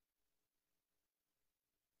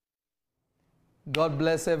God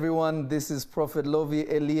bless everyone. This is Prophet Lovie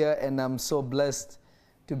Elia, and I'm so blessed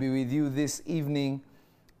to be with you this evening.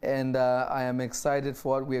 And I am excited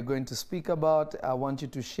for what we are going to speak about. I want you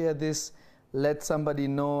to share this. Let somebody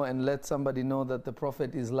know, and let somebody know that the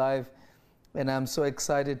Prophet is live. And I'm so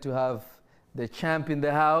excited to have the champ in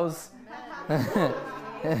the house.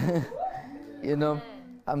 You know,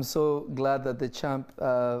 I'm so glad that the champ,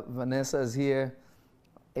 Vanessa, is here.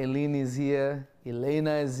 Eileen is here.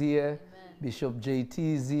 Elena is here. Amen. Bishop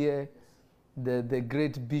JT is here. The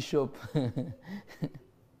great bishop.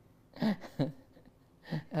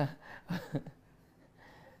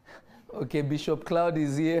 Okay, Bishop Cloud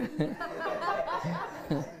is here.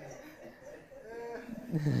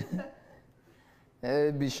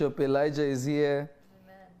 Bishop Elijah is here.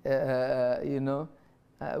 You know,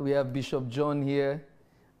 we have Bishop John here.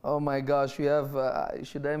 Oh my gosh, we have,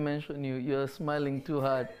 should I mention you? You're smiling too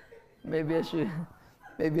hard. Maybe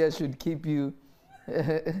I should keep you,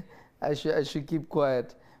 I should keep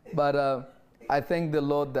quiet. But I thank the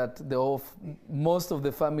Lord that most of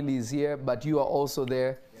the family is here, but you are also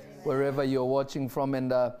there, wherever you're watching from.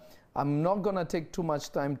 And I'm not going to take too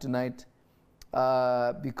much time tonight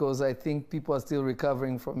because I think people are still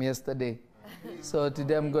recovering from yesterday. So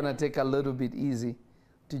today I'm going to take a little bit easy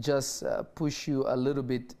to just push you a little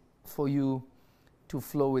bit for you to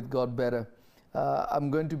flow with God better. I'm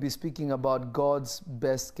going to be speaking about God's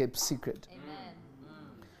best kept secret. Amen.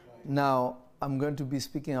 Now, I'm going to be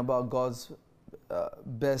speaking about God's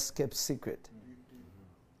best kept secret.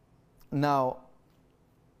 Now,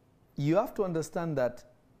 you have to understand that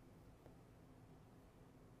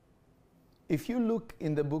if you look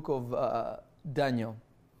in the book of Daniel,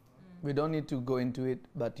 we don't need to go into it,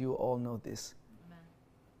 but you all know this.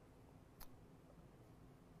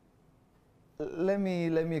 Let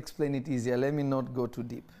me explain it easier. Let me not go too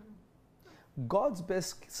deep. God's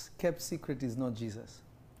best kept secret is not Jesus.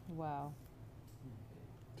 Wow.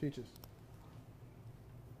 Teach us.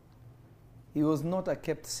 He was not a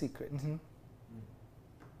kept secret. Mm-hmm.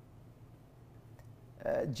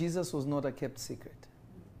 Jesus was not a kept secret.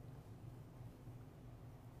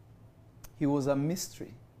 He was a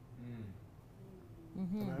mystery,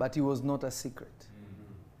 but he was not a secret.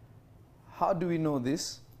 How do we know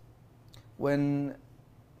this? When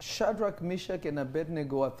Shadrach, Meshach, and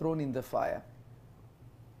Abednego are thrown in the fire,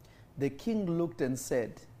 the king looked and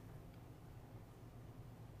said,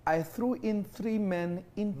 I threw in 3 men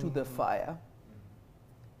into the fire,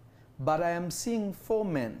 but I am seeing 4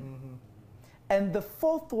 men. And the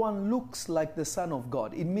 4th one looks like the Son of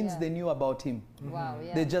God. It means they knew about him. Wow,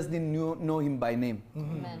 yeah. They just didn't know him by name.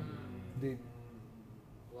 Amen.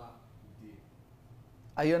 Wow.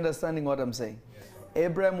 Are you understanding what I'm saying?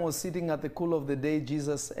 Abraham was sitting at the cool of the day.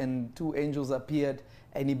 Jesus and 2 angels appeared,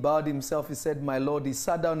 and he bowed himself. He said, my Lord. He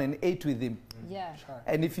sat down and ate with him. Yeah.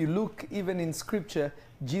 And if you look even in scripture,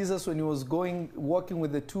 Jesus, when he was walking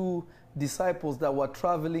with the 2 disciples that were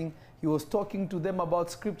traveling, he was talking to them about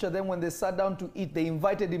scripture. Then when they sat down to eat, they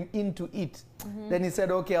invited him in to eat. Then he said,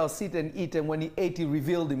 okay, I'll sit and eat. And when he ate, he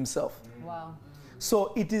revealed himself. Wow.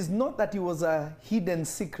 So it is not that he was a hidden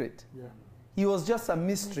secret. Yeah. He was just a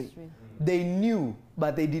mystery. They knew,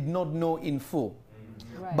 but they did not know in full.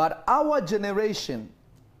 Right. But our generation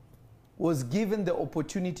was given the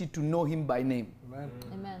opportunity to know him by name. Amen.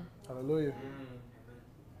 Amen. Hallelujah.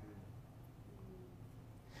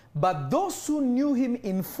 But those who knew him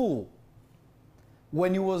in full,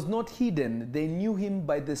 when he was not hidden, they knew him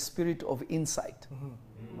by the spirit of insight.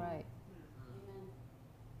 Right.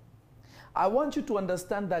 I want you to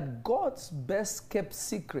understand that God's best kept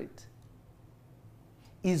secret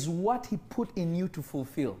is what he put in you to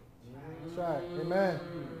fulfill. That's right. Amen.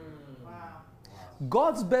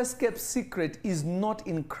 God's best kept secret is not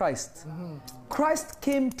in Christ. Christ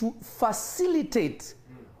came to facilitate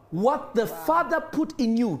what the Father put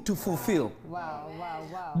in you to fulfill. Wow, wow,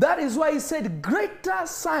 wow. That is why he said, greater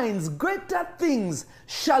signs, greater things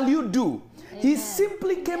shall you do. He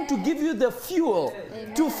simply came to give you the fuel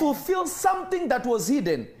to fulfill something that was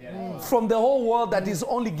hidden from the whole world that is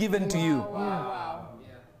only given to you. Wow.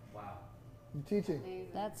 You're teaching.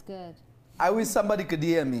 That's good. I wish somebody could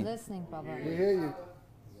hear me. Listening, Papa. We hear you.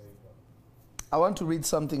 I want to read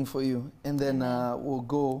something for you, and then we'll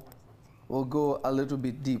go a little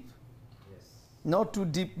bit deep. Not too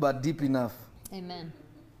deep, but deep enough. Amen.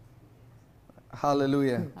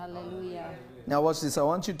 Hallelujah. Hallelujah. Now watch this. I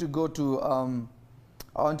want you to go to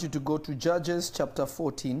Judges chapter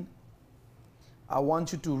 14. I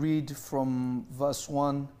want you to read from verse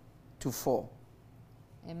 1 to 4.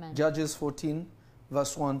 Amen. Judges 14,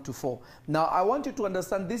 verse 1 to 4. Now, I want you to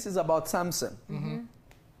understand this is about Samson.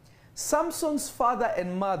 Samson's father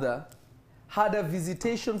and mother had a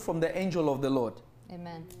visitation from the angel of the Lord.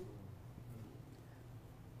 Amen.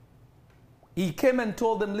 He came and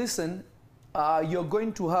told them, listen, you're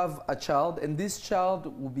going to have a child, and this child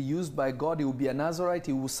will be used by God. He will be a Nazarite.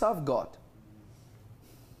 He will serve God.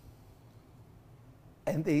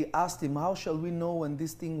 And they asked him, how shall we know when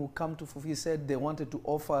this thing will come to fulfill? He said they wanted to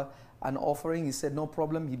offer an offering. He said, no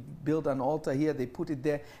problem. He built an altar here. They put it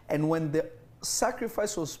there. And when the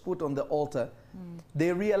sacrifice was put on the altar,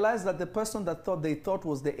 they realized that the person that they thought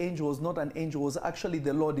was the angel was not an angel, was actually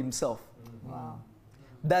the Lord himself. Wow.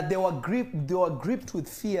 That they were gripped with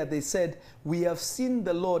fear. They said, we have seen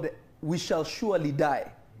the Lord, we shall surely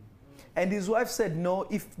die. And his wife said, no,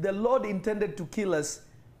 if the Lord intended to kill us,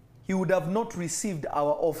 he would have not received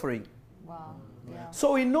our offering. Wow. Yeah.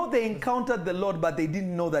 So we know they encountered the Lord, but they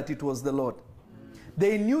didn't know that it was the Lord.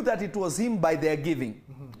 They knew that it was him by their giving.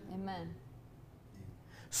 Amen.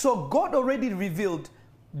 So God already revealed,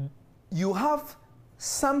 you have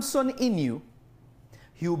Samson in you.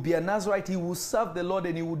 He will be a Nazarite. He will serve the Lord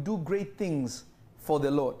and he will do great things for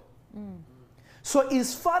the Lord. So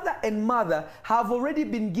his father and mother have already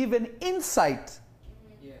been given insight.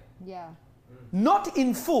 Yeah. Not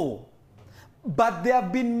in full, but they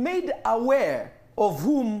have been made aware of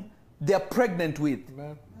whom they are pregnant with.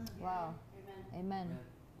 Amen. Wow. Amen.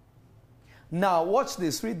 Now, watch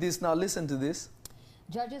this. Read this now. Listen to this.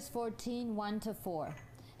 Judges 14, 1-4.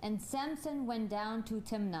 And Samson went down to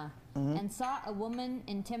Timnah and saw a woman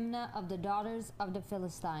in Timnah of the daughters of the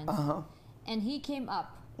Philistines. And he came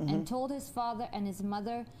up and told his father and his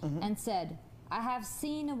mother and said, I have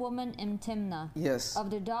seen a woman in Timnah Yes. of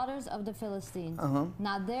the daughters of the Philistines.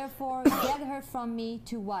 Now therefore get her from me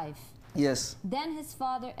to wife. Yes. Then his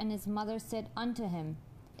father and his mother said unto him,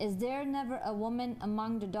 Is there never a woman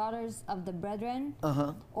among the daughters of the brethren,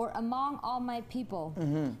 or among all my people,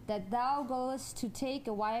 that thou goest to take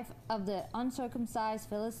a wife of the uncircumcised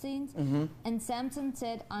Philistines? And Samson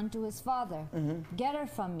said unto his father, Get her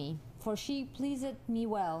from me, for she pleaseth me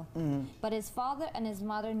well. But his father and his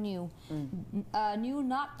mother knew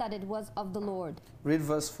not that it was of the Lord. Read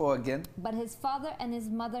verse 4 again. But his father and his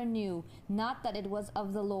mother knew not that it was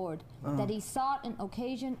of the Lord, that he sought an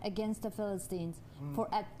occasion against the Philistines. For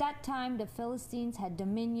at that time the Philistines had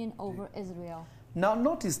dominion over Israel. Now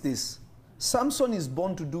notice this. Samson is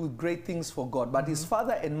born to do great things for God, but his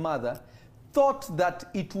father and mother thought that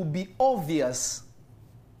it would be obvious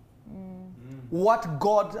what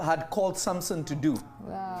God had called Samson to do.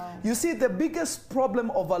 Wow. You see, the biggest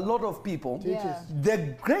problem of a lot of people, Yeah.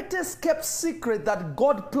 the greatest kept secret that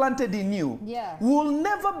God planted in you Yeah. will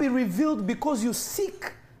never be revealed because you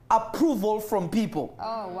seek approval from people.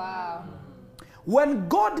 Oh, wow. When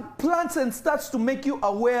God plants and starts to make you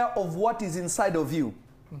aware of what is inside of you,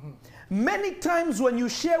 many times when you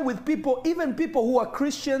share with people, even people who are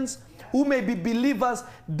Christians, who may be believers,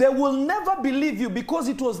 they will never believe you because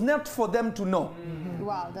it was not for them to know.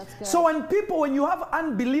 Wow, that's good. So when you have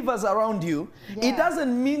unbelievers around you, Yeah. it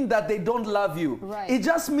doesn't mean that they don't love you. Right. It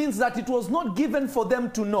just means that it was not given for them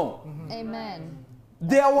to know. Amen.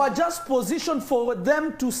 They were just positioned for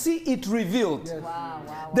them to see it revealed. Yes. Wow,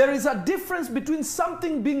 wow. There is a difference between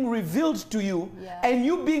something being revealed to you Yeah. and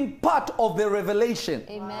you being part of the revelation.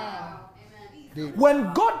 Amen.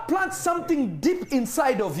 When God plants something deep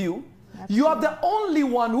inside of you, you are the only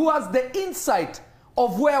one who has the insight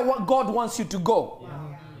of where what God wants you to go.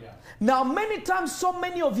 Now, many times, so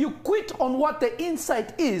many of you quit on what the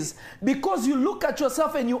insight is because you look at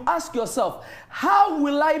yourself and you ask yourself, how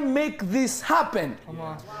will I make this happen?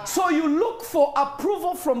 So you look for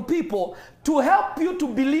approval from people to help you to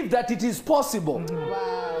believe that it is possible.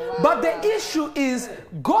 But the issue is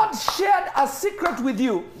God shared a secret with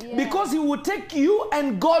you because he would take you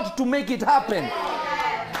and God to make it happen.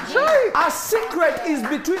 A secret is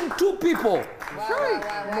between two people.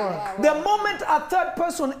 The moment a third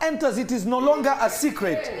person enters, it is no longer a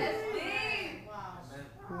secret.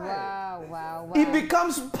 Wow, wow, wow. It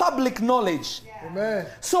becomes public knowledge. Amen.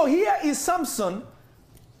 So here is Samson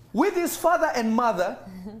with his father and mother.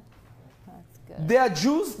 That's good. They are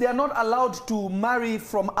Jews. They are not allowed to marry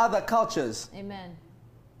from other cultures. Amen.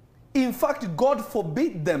 In fact, God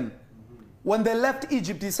forbid them. When they left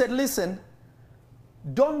Egypt, he said, listen,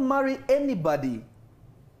 don't marry anybody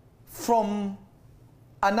from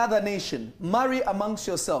another nation. Marry amongst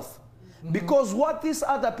yourself. Because what these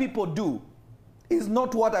other people do is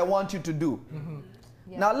not what I want you to do.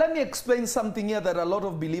 Yeah. Now, let me explain something here that a lot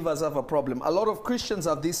of believers have a problem. A lot of Christians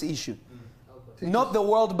have this issue. Not the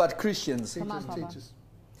world, but Christians. Come on, Papa. Teachers.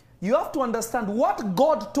 You have to understand what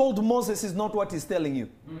God told Moses is not what he's telling you.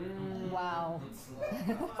 Wow.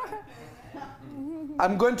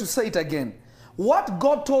 I'm going to say it again. What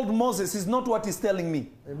God told Moses is not what he's telling me.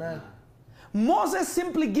 Amen. Moses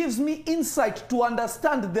simply gives me insight to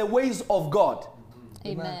understand the ways of God.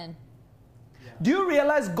 Amen. Do you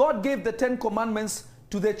realize God gave the 10 commandments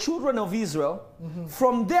to the children of Israel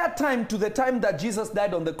from their time to the time that Jesus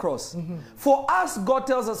died on the cross? For us, God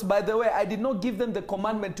tells us, by the way, I did not give them the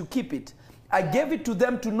commandment to keep it. I gave it to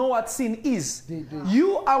them to know what sin is.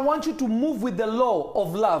 I want you to move with the law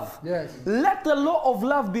of love. Yes. Let the law of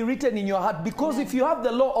love be written in your heart, because if you have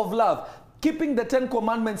the law of love, keeping the 10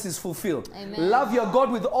 commandments is fulfilled. Amen. Love your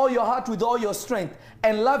God with all your heart, with all your strength,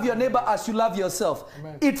 and love your neighbor as you love yourself.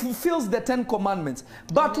 Amen. It fulfills the 10 commandments.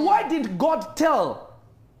 But why did God tell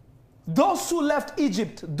those who left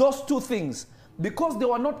Egypt those two things? Because they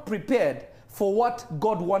were not prepared for what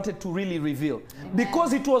God wanted to really reveal. Amen.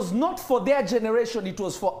 Because it was not for their generation, it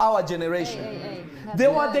was for our generation. Hey. They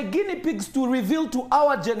were the guinea pigs to reveal to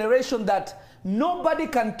our generation that nobody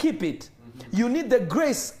can keep it. You need the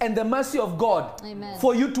grace and the mercy of God. Amen.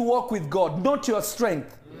 For you to walk with God, not your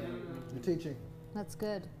strength. You're teaching. That's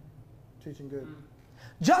good. Teaching good.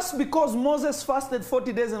 Just because Moses fasted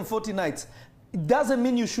 40 days and 40 nights, it doesn't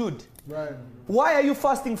mean you should. Right. Why are you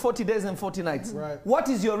fasting 40 days and 40 nights? Right. What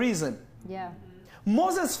is your reason? Yeah.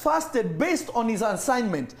 Moses fasted based on his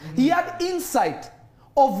assignment. He had insight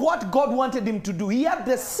of what God wanted him to do. He had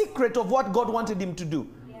the secret of what God wanted him to do.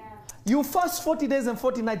 You fast 40 days and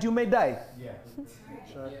 40 nights, you may die. Yeah.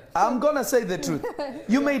 I'm going to say the truth.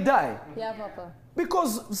 You may die. Yeah, Papa.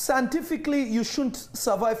 Because scientifically, you shouldn't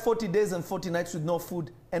survive 40 days and 40 nights with no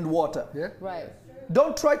food and water. Yeah. Right.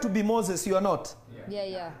 Don't try to be Moses, you are not.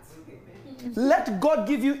 Yeah. Let God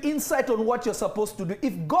give you insight on what you're supposed to do.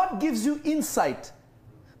 If God gives you insight,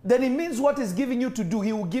 then it means what He's giving you to do,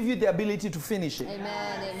 He will give you the ability to finish it.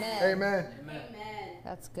 Amen. Amen.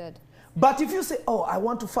 That's good. But if you say, oh, I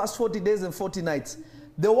want to fast 40 days and 40 nights,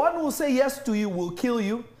 the one who will say yes to you will kill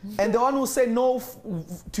you, and the one who will say no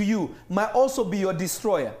to you might also be your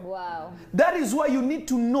destroyer. Wow. That is why you need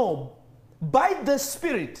to know by the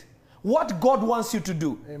Spirit what God wants you to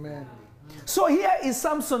do. Amen. So here is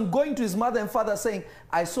Samson going to his mother and father saying,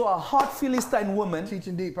 I saw a hot Philistine woman.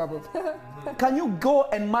 Teaching deep, Papa. Can you go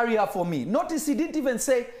and marry her for me? Notice he didn't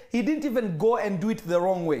even go and do it the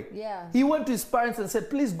wrong way. Yeah. He went to his parents and said,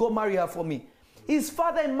 please go marry her for me. His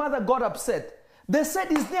father and mother got upset. They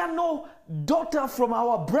said, is there no daughter from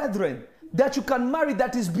our brethren that you can marry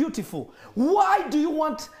that is beautiful? Why do you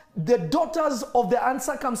want the daughters of the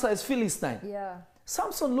uncircumcised Philistine? Yeah.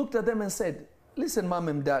 Samson looked at them and said, listen, mom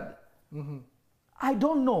and dad, I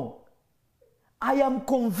don't know. I am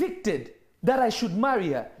convicted that I should marry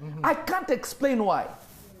her. I can't explain why.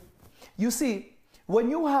 You see, when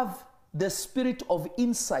you have the spirit of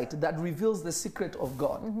insight that reveals the secret of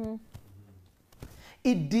God,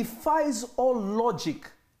 it defies all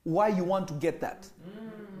logic why you want to get that.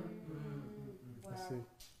 I see.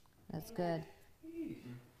 That's good.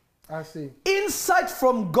 I see. Insight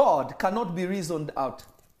from God cannot be reasoned out.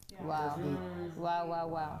 Wow.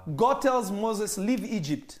 Wow. God tells Moses, leave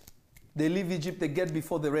Egypt. They leave Egypt, they get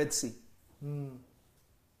before the Red Sea.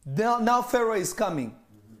 Now Pharaoh is coming.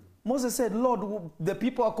 Moses said, Lord, the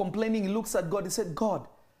people are complaining. He looks at God. He said, God,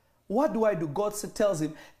 what do I do? God tells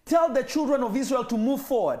him, tell the children of Israel to move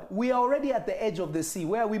forward. We are already at the edge of the sea.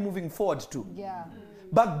 Where are we moving forward to? Yeah.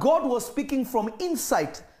 But God was speaking from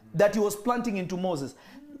insight that He was planting into Moses.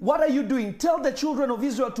 What are you doing? Tell the children of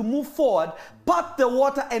Israel to move forward, part the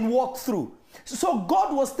water and walk through. So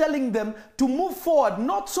God was telling them to move forward,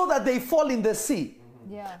 not so that they fall in the sea,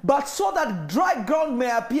 but so that dry ground may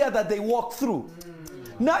appear that they walk through.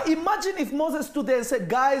 Now imagine if Moses stood there and said,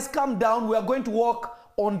 guys, come down, we are going to walk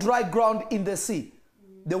on dry ground in the sea.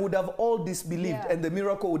 They would have all disbelieved and the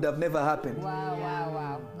miracle would have never happened.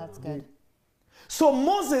 Wow. That's good. So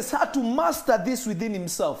Moses had to master this within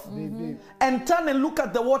himself and turn and look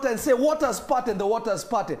at the water and say, water's parted, the water's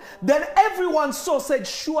parted. Then everyone said,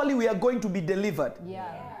 surely we are going to be delivered.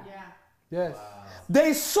 Yes.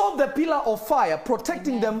 They saw the pillar of fire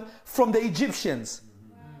protecting them from the Egyptians.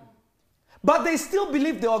 But they still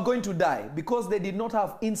believed they were going to die because they did not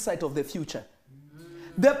have insight of the future.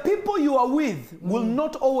 The people you are with will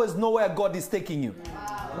not always know where God is taking you.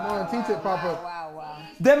 Come on, teach it, Papa. Wow.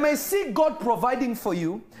 They may see God providing for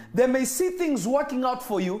you. They may see things working out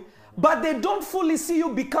for you, but they don't fully see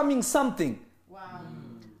you becoming something. Wow.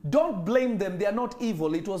 Don't blame them. They are not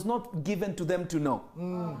evil. It was not given to them to know.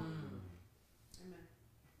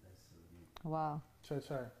 Wow.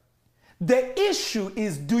 Sorry. The issue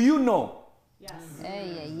is, do you know? Yes.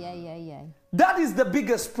 Yeah. That is the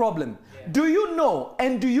biggest problem. Do you know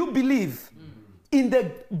and do you believe in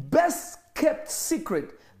the best kept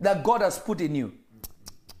secret that God has put in you?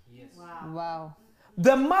 Wow. Wow.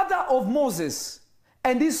 The mother of Moses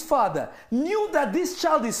and his father knew that this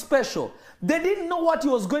child is special. They didn't know what he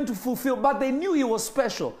was going to fulfill, but they knew he was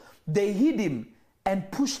special. They hid him and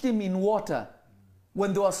pushed him in water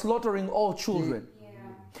when they were slaughtering all children.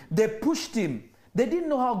 They pushed him. They didn't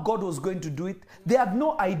know how God was going to do it. They had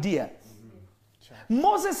no idea.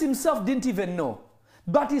 Moses himself didn't even know.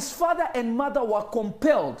 But his father and mother were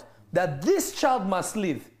compelled that this child must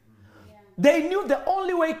live. They knew the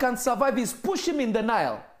only way he can survive is push him in the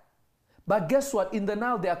Nile. But guess what? In the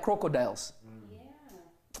Nile, there are crocodiles.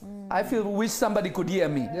 I feel wish somebody could hear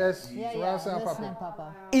me. Yes. Yeah, Surround sound, listening, Papa.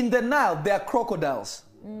 Papa. In the Nile, there are crocodiles.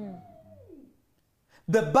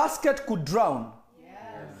 The basket could drown.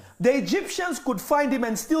 The Egyptians could find him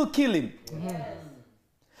and still kill him.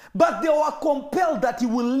 But they were compelled that he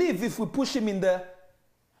will live if we push him in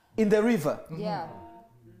the river. Yeah.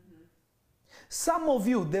 Some of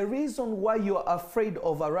you, the reason why you're afraid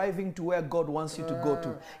of arriving to where God wants you to go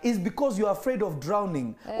to is because you're afraid of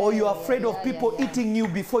drowning, or you're afraid of people eating you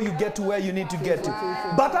before you get to where you need to get to.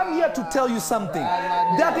 But I'm here to tell you something,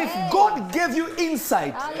 that if God gave you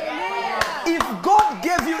insight, if God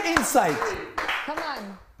gave you insight, Come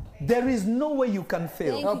on. there is no way you can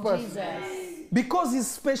fail. Thank Help you, us. Jesus. Because he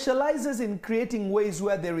specializes in creating ways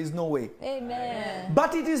where there is no way. Amen.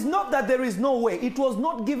 But it is not that there is no way. It was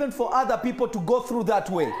not given for other people to go through that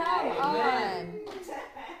way. Come on.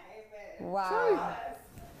 Wow.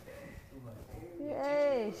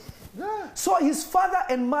 Yes. So his father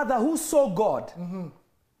and mother who saw God,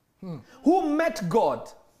 who met God,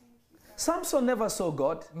 Samson never saw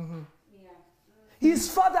God. His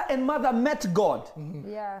father and mother met God,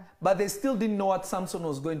 Yeah. but they still didn't know what Samson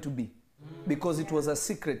was going to be, because it was a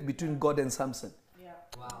secret between God and Samson.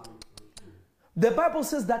 The Bible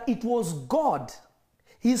says that it was God.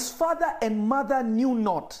 His father and mother knew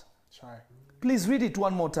not. Try. Please read it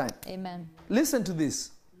one more time. Amen. Listen to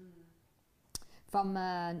this. From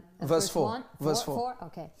Verse 4. one, Verse 4.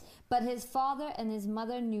 Okay. But his father and his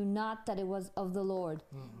mother knew not that it was of the Lord.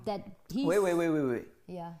 That he. Wait.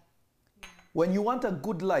 Yeah. When you want a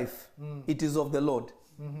good life, it is of the Lord.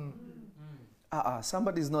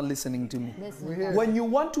 Somebody's not listening to me. Listen. When you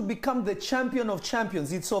want to become the champion of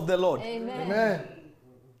champions, it's of the Lord. Amen. Amen.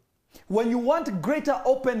 When you want greater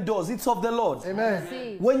open doors, it's of the Lord. Amen.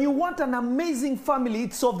 Receive. When you want an amazing family,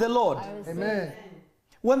 it's of the Lord. I receive. Amen.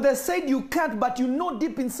 When they said you can't, but you know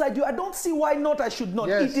deep inside you, I don't see why not, I should not.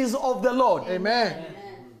 Yes. It is of the Lord. Amen.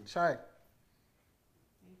 Try.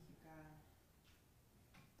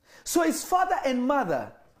 So his father and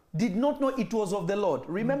mother did not know it was of the Lord.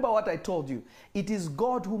 Remember what I told you. It is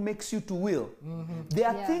God who makes you to will. There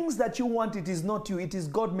are Yeah. things that you want, it is not you. It is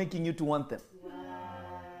God making you to want them.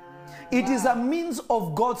 It is a means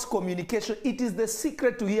of God's communication. It is the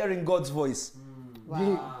secret to hearing God's voice.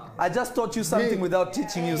 I just taught you something without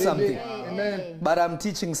teaching you something. Amen. But I'm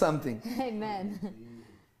teaching something. Amen.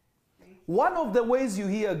 One of the ways you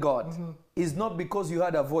hear God is not because you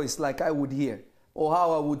had a voice like I would hear or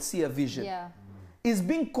how I would see a vision. Yeah. Is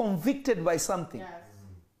being convicted by something.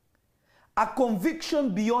 A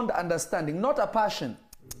conviction beyond understanding, not a passion.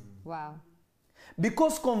 Wow.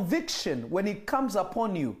 Because conviction, when it comes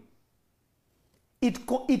upon you,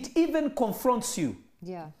 it even confronts you.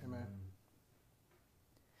 Yeah. Amen.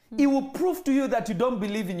 It will prove to you that you don't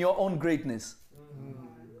believe in your own greatness.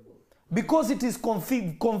 Because it is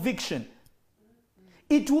conviction.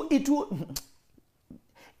 It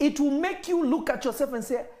will make you look at yourself and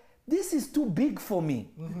say, this is too big for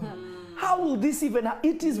me. How will this even happen?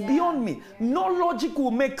 It is beyond me. No logic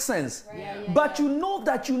will make sense. But you know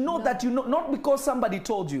that you know that you know, not because somebody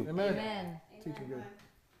told you. Amen. Amen. Teaching good.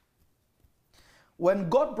 When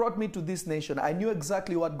God brought me to this nation, I knew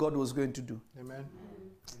exactly what God was going to do. Amen.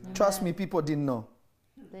 Trust me, people didn't know.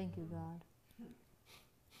 Thank you, God.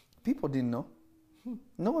 People didn't know.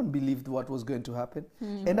 No one believed what was going to happen.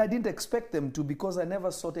 And I didn't expect them to, because I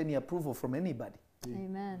never sought any approval from anybody.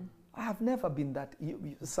 Amen. I have never been that.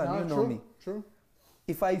 Son, No, you know true. me. True.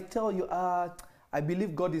 If I tell you, I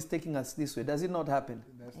believe God is taking us this way, does it not happen?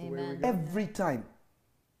 That's the way we Amen. go. Every time.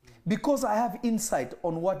 Because I have insight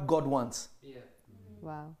on what God wants.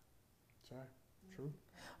 Wow. Try. True.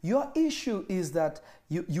 Your issue is that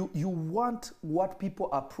you want what people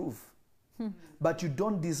approve, but you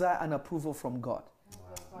don't desire an approval from God.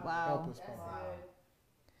 Wow. Help us, Papa.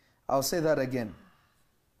 I'll say that again.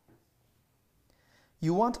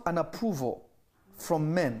 You want an approval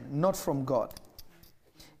from men, not from God.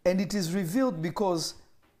 And it is revealed because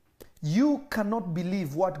you cannot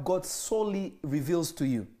believe what God solely reveals to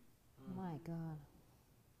you. My God.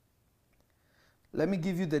 Let me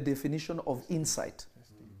give you the definition of insight.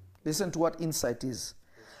 Listen to what insight is.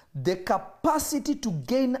 the capacity to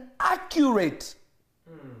gain accurate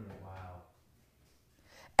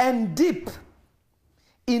and deep,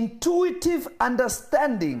 intuitive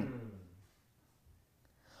understanding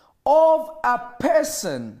of a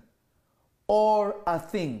person or a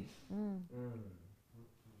thing.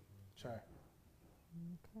 Sorry.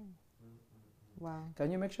 Wow.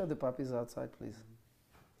 Can you make sure the puppy is outside, please?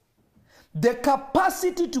 The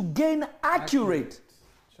capacity to gain accurate,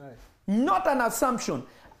 Sorry. not an assumption,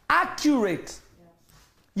 accurate.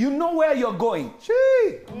 You know where you're going.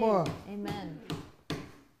 Gee, come on. Amen.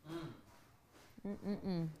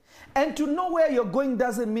 And to know where you're going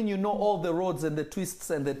doesn't mean you know all the roads and the twists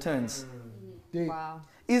and the turns. Deep. Wow.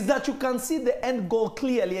 Is that you can see the end goal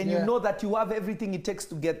clearly and you Yeah. know that you have everything it takes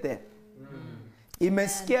to get there. It may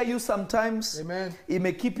scare you sometimes. Amen. It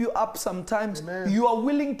may keep you up sometimes. Amen. You are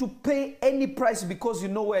willing to pay any price because you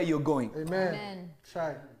know where you're going. Amen. Amen.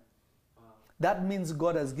 Sorry. That means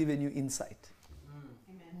God has given you insight.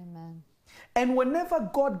 Amen. And whenever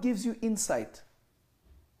God gives you insight,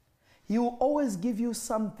 He will always give you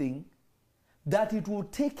something that it will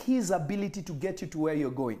take His ability to get you to where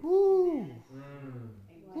you're going.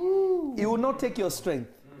 He will not take your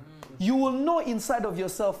strength. You will know inside of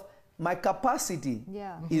yourself, my capacity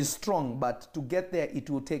Yeah. is strong, but to get there, it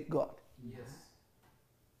will take God.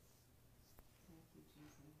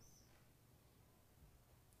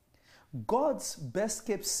 God's best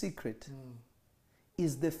kept secret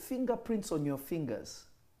is the fingerprints on your fingers.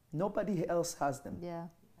 Nobody else has them. Yeah.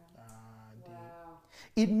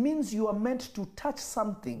 It means you are meant to touch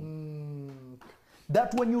something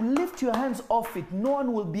that when you lift your hands off it, no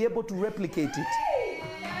one will be able to replicate it.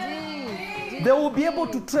 They will be able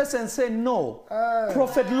to trace and say, no,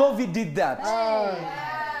 Prophet Lovey did that.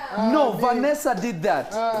 No, Vanessa did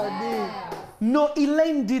that. No,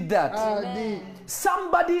 Elaine did that. Deep.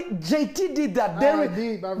 Somebody, JT did that.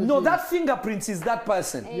 deep, I No, receive. that fingerprints is that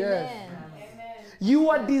person. Yes. Amen. You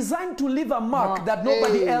are designed to leave a mark that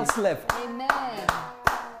nobody Hey. else left. Amen.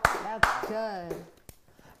 That's good.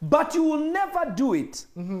 But you will never do it.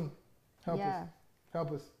 Help Yeah. us.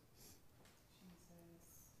 Help us.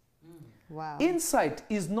 Wow. Insight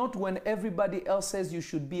is not when everybody else says you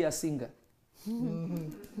should be a singer.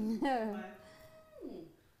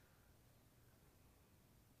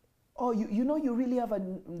 Oh, you know you really have a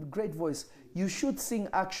great voice. You should sing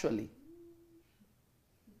actually.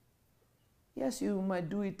 Yes, you might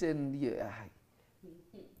do it and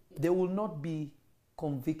there will not be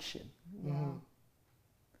conviction.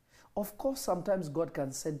 Of course, sometimes God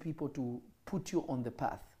can send people to put you on the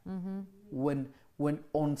path when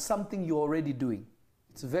on something you're already doing.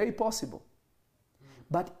 It's very possible.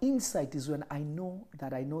 But insight is when I know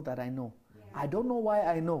that I know that I know. I don't know why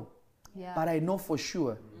I know, Yeah. but I know for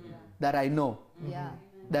sure that I know Yeah.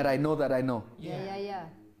 that I know that I know. Yeah. Yeah.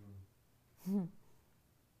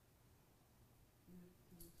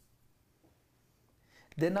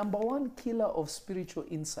 The number one killer of spiritual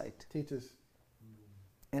insight, Teach us.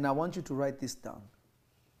 and I want you to write this down,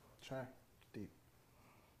 Try. Deep.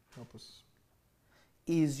 Help us.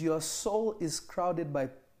 is your soul is crowded by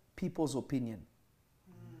people's opinion.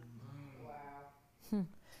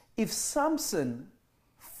 If Samson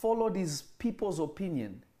followed his people's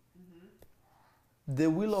opinion, the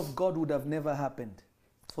will of God would have never happened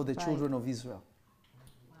for the Right. children of Israel.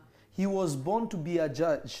 He was born to be a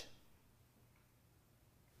judge.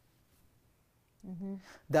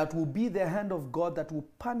 That will be the hand of God that will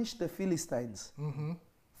punish the Philistines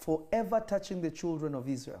for ever touching the children of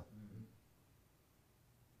Israel.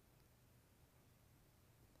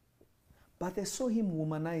 But they saw him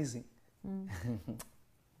womanizing.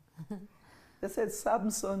 They said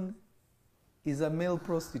Samson is a male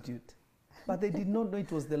prostitute. But they did not know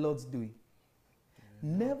it was the Lord's doing.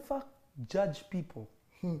 Never judge people.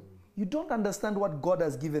 You don't understand what God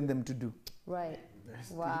has given them to do. Right.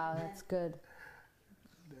 Wow, that's good.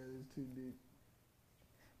 That is too deep.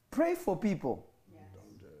 Pray for people.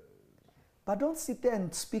 But don't sit there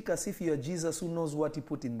and speak as if you're Jesus who knows what he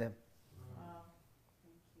put in them.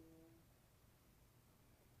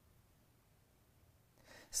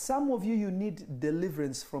 Some of you need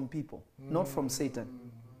deliverance from people, not from Satan.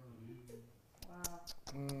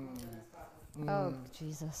 Oh,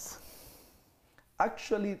 Jesus.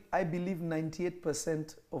 Actually, I believe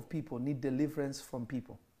 98% of people need deliverance from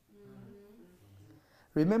people.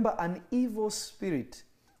 Remember, an evil spirit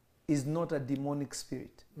is not a demonic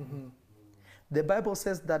spirit. The Bible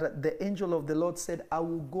says that the angel of the Lord said, I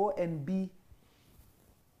will go and be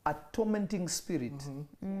a tormenting spirit.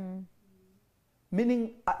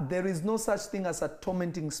 Meaning, there is no such thing as a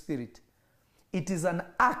tormenting spirit. It is an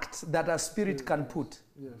act that a spirit can put.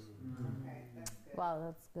 Yes. Wow,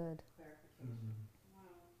 that's good.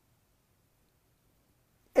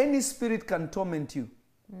 Any spirit can torment you.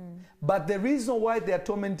 But the reason why they are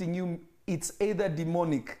tormenting you, it's either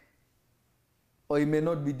demonic or it may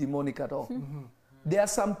not be demonic at all. There are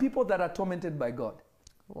some people that are tormented by God.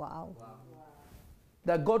 Wow.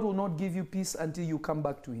 That God will not give you peace until you come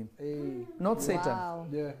back to Him. Hey. Not Satan. Wow.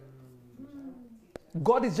 Yeah.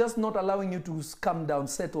 God is just not allowing you to calm down,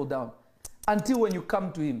 settle down. Until when you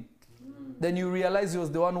come to Him. Then you realize He was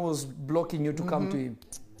the one who was blocking you to come to Him.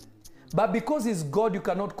 But because He's God, you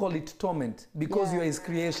cannot call it torment. Because you are His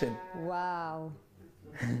creation. Wow.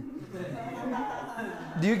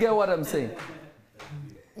 Do you get what I'm saying?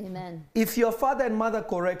 Amen. If your father and mother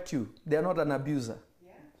correct you, they are not an abuser.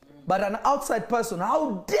 But an outside person,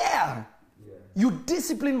 how dare you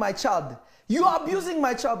discipline my child? You are abusing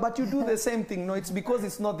my child, but you do the same thing. No, it's because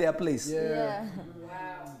it's not their place. Yeah.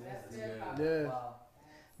 Yeah.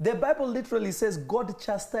 The Bible literally says God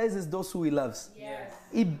chastises those who He loves. Yes.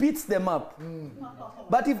 He beats them up.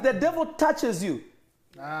 But if the devil touches you,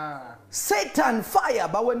 Satan, fire.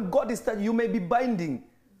 But when God is touching, you may be binding.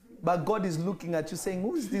 But God is looking at you saying,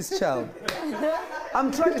 who is this child?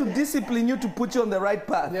 I'm trying to discipline you to put you on the right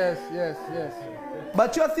path. Yes, yes, yes.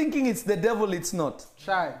 But you're thinking it's the devil, it's not.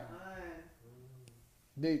 Shy.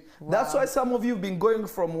 Deep. That's why some of you have been going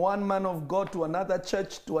from one man of God to another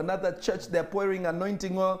church. They're pouring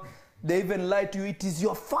anointing oil. They even lie to you. It is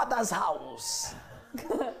your father's house.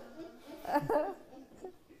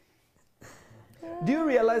 Do you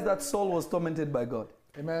realize that Saul was tormented by God?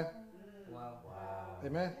 Amen.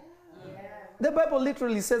 Amen. The Bible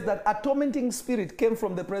literally says that a tormenting spirit came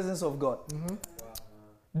from the presence of God.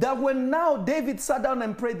 That when now David sat down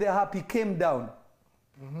and prayed the harp, he came down.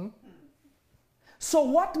 So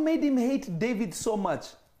what made him hate David so much?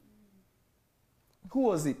 Who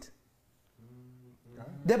was it?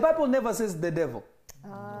 The Bible never says the devil.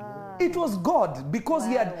 It was God, because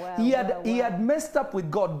he had messed up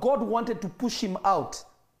with God. God wanted to push him out.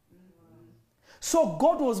 So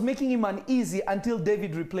God was making him uneasy until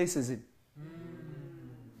David replaces him.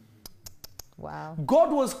 Wow.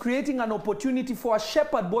 God was creating an opportunity for a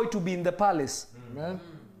shepherd boy to be in the palace. Amen.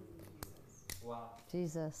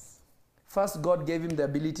 Jesus. First, God gave him the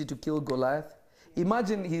ability to kill Goliath.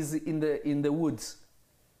 Imagine he's in the woods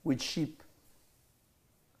with sheep.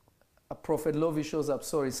 A prophet Lovi shows up,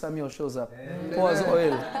 Samuel shows up, pours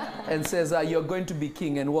oil and says, you're going to be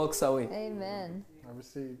king, and walks away. Amen. I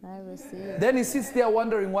receive. I receive. Then he sits there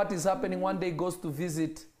wondering what is happening. One day he goes to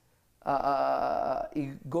visit,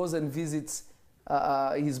 he goes and visits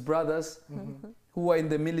his brothers who are in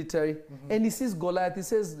the military. And he sees Goliath. He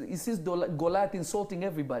sees Goliath insulting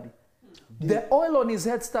everybody. The oil on his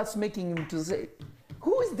head starts making him to say,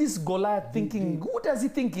 who is this Goliath thinking? Who does he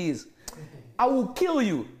think he is? I will kill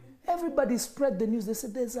you. Everybody spread the news. They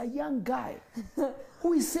said, there's a young guy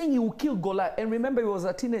who is saying he will kill Goliath. And remember, he was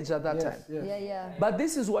a teenager at that time. Yes. Yeah. But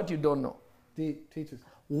this is what you don't know. Teach us.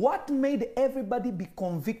 What made everybody be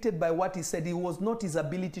convicted by what he said? It was not his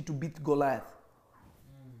ability to beat Goliath.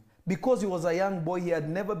 Because he was a young boy, he had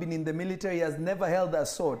never been in the military, he has never held a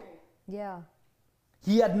sword. Yeah.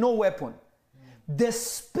 He had no weapon. The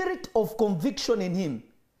spirit of conviction in him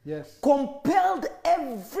compelled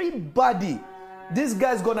everybody. This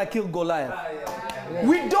guy's gonna kill Goliath.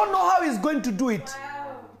 We don't know how he's going to do it.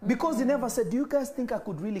 Because he never said, do you guys think I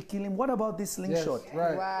could really kill him? What about this slingshot? Yes,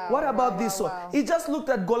 right. Wow. What about this one? Wow. He just looked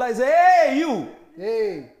at Goliath and said, hey, you!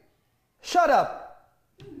 Hey. Shut up.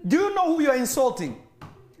 Do you know who you're insulting?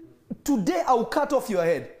 Today I will cut off your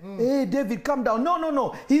head. Hey, David, calm down.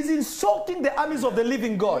 No. He's insulting the armies of the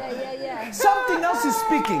living God. Yeah. Something else is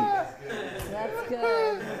speaking. That's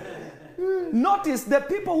good. Notice the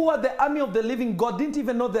people who are the army of the living God didn't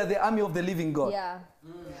even know they're the army of the living God. Yeah.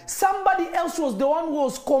 Somebody else was the one who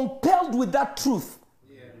was compelled with that truth,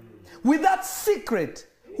 with that secret,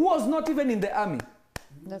 who was not even in the army.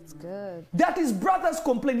 That's good. That his brothers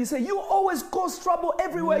complained. He said, you always cause trouble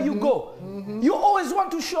everywhere you go. You always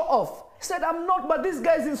want to show off. He said, I'm not, but this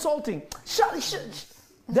guy is insulting. Shut.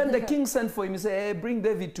 Then the king sent for him. He said, hey, bring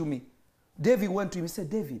David to me. David went to him. He said,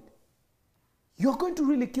 David, you're going to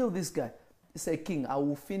really kill this guy. He said, King, I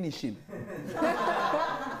will finish him.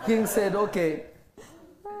 King said, okay.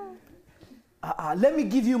 Let me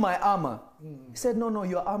give you my armor. He said, no,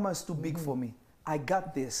 your armor is too big for me. I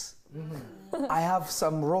got this. I have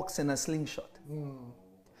some rocks and a slingshot.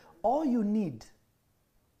 All you need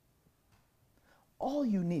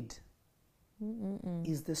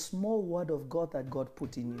is the small word of God that God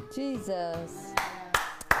put in you. Jesus.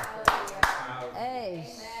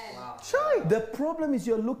 Hey. The problem is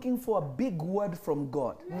you're looking for a big word from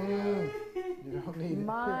God. You don't need it.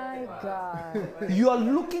 My God. You are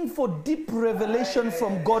looking for deep revelation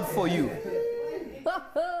from God for you.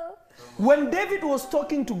 When David was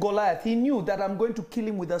talking to Goliath, he knew that I'm going to kill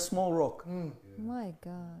him with a small rock. My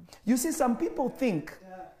God. You see, some people think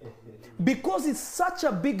because it's such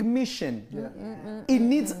a big mission, it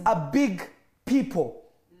needs a big people.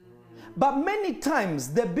 But many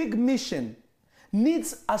times, the big mission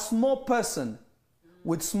needs a small person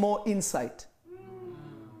with small insight.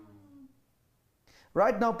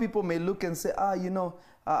 Right now, people may look and say,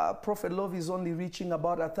 Prophet Love is only reaching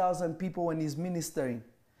about 1,000 people when he's ministering.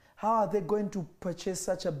 How are they going to purchase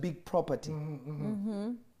such a big property?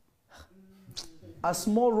 A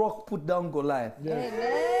small rock put down Goliath.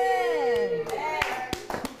 Amen.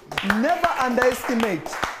 Never underestimate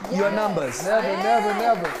your numbers.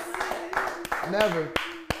 Never.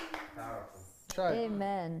 Try it.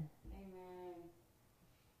 Amen.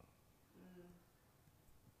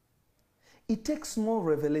 It takes small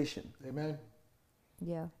revelation. Amen.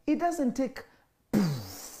 Yeah. It doesn't take,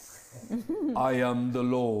 I am the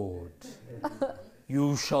Lord.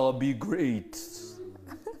 You shall be great.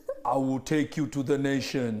 I will take you to the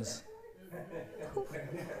nations.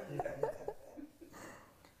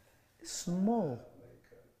 Small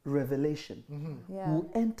revelation Yeah. will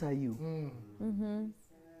enter you.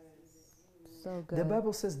 So good. The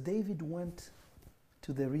Bible says David went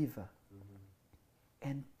to the river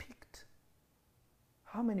and picked,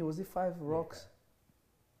 how many was it? 5 rocks?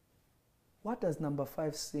 What does number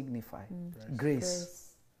 5 signify? Grace.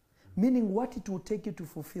 Meaning what it will take you to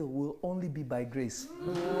fulfill will only be by grace.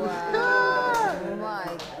 Wow.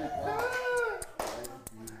 My.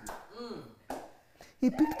 He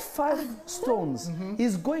picked 5 stones.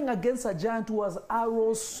 He's going against a giant who has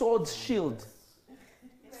arrows, swords, shield.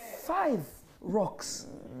 5 rocks.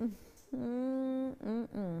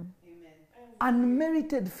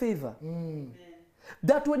 Unmerited favor.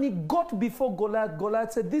 That when he got before Goliath,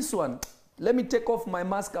 Goliath said, this one, let me take off my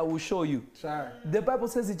mask, I will show you. Sorry. The Bible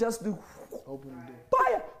says he just do Open the door.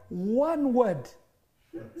 fire. One word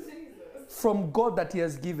from God that he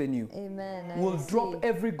has given you Amen. will drop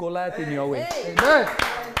every Goliath in your way. Amen.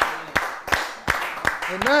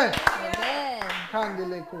 Amen. Amen.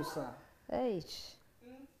 Kandele kosa. H.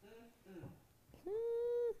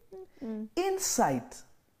 Insight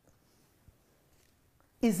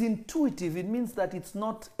is intuitive. It means that it's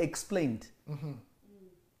not explained.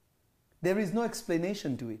 There is no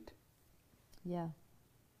explanation to it. Yeah.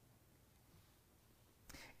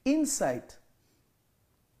 Insight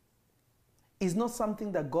is not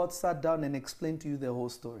something that God sat down and explained to you the whole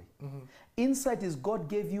story. Insight is God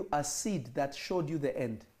gave you a seed that showed you the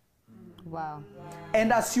end. Wow.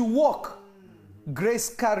 And as you walk,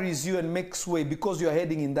 grace carries you and makes way because you're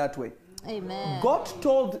heading in that way. Amen. God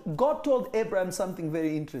told Abraham something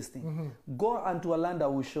very interesting. Go unto a land I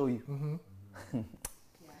will show you.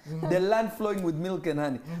 The land flowing with milk and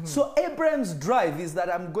honey. So Abraham's drive is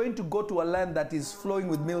that I'm going to go to a land that is flowing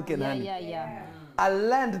with milk and honey. Yeah. A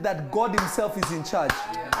land that God himself is in charge.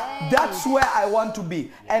 That's where I want to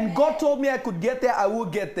be. And God told me I could get there, I will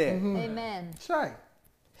get there. Amen. Try.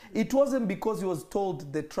 It wasn't because he was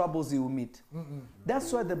told the troubles he will meet.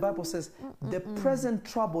 That's why the Bible says the present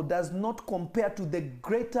trouble does not compare to the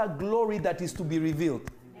greater glory that is to be revealed.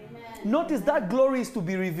 Notice that glory is to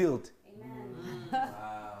be revealed.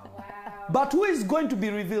 But who is going to be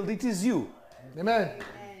revealed? It is you. Amen.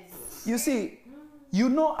 You see, you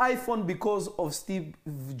know iPhone because of Steve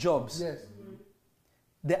Jobs. Yes.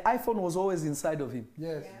 The iPhone was always inside of him.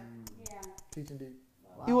 Yes. Teaching deep.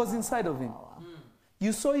 It was inside of him.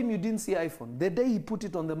 You saw him, you didn't see iPhone. The day he put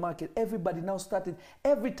it on the market, everybody now started.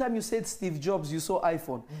 Every time you said Steve Jobs, you saw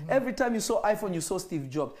iPhone. Every time you saw iPhone, you saw Steve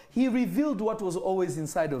Jobs. He revealed what was always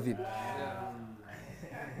inside of him.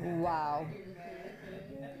 Wow.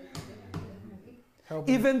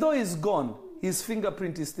 Even though he's gone, his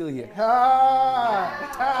fingerprint is still here.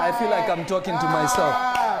 Ah. I feel like I'm talking to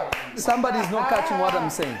myself. Somebody's not catching what I'm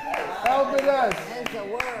saying. Helping us. That's the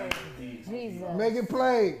word. Jesus. Make it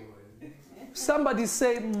plain. Somebody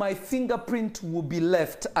say, my fingerprint will be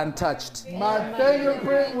left untouched. My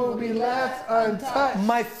fingerprint will be left untouched.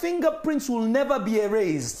 My fingerprints will never be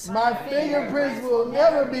erased. My fingerprints will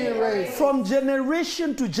never be erased. From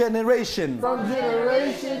generation to generation. From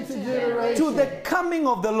generation to generation. To the coming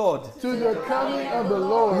of the Lord. To the coming of the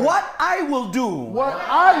Lord. What I will do What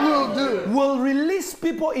I will do will release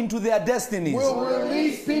people into their destinies. will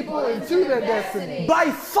release people into their destiny.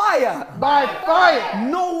 By fire. By fire.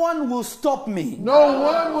 No one will stop me. No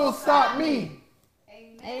one will stop me.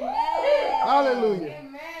 Amen. Hallelujah.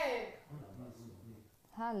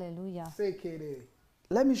 Hallelujah. Say, Katie.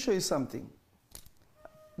 Let me show you something.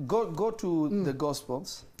 Go to the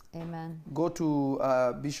Gospels. Amen. Go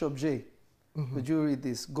to Bishop J. Would you read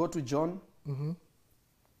this? Go to John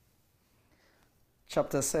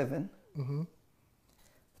chapter 7,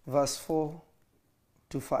 verse 4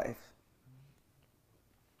 to 5.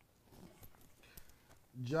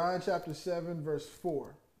 John chapter 7, verse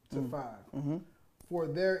 4 to 5. For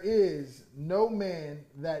there is no man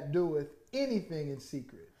that doeth anything in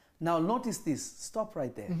secret. Now notice this. Stop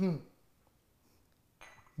right there.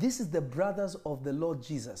 This is the brothers of the Lord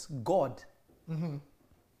Jesus, God,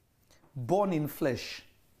 born in flesh.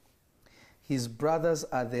 His brothers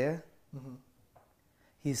are there.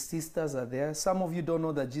 His sisters are there. Some of you don't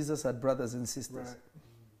know that Jesus had brothers and sisters. Right.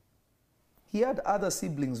 He had other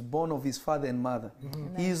siblings born of his father and mother.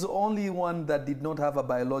 He is the only one that did not have a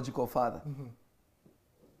biological father.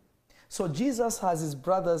 So Jesus has his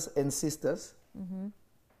brothers and sisters,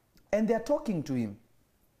 and they're talking to him.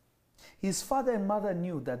 His father and mother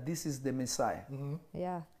knew that this is the Messiah,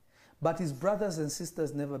 Yeah. but his brothers and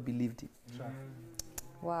sisters never believed him.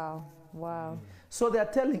 Wow. Wow. So they're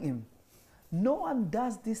telling him, no one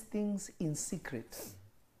does these things in secret.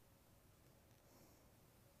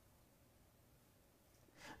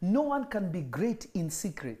 No one can be great in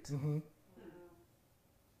secret.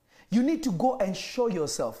 You need to go and show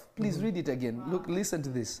yourself. Please read it again. Look, listen to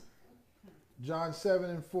this. John 7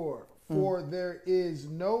 and 4. For there is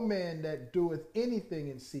no man that doeth anything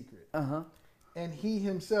in secret, and he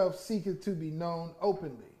himself seeketh to be known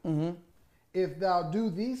openly. If thou do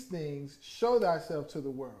these things, show thyself to the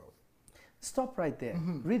world. Stop right there.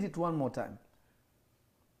 Read it one more time.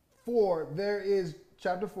 For there is,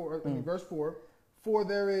 chapter 4, verse 4, for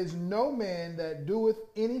there is no man that doeth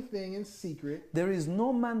anything in secret, There is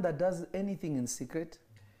no man that does anything in secret,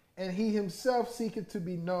 and he himself seeketh to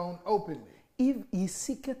be known openly. if he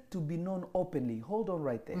seeketh to be known openly. Hold on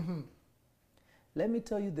right there. Let me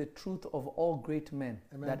tell you the truth of all great men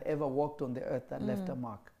that ever walked on the earth that left a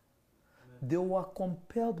mark. They were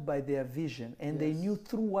compelled by their vision, and they knew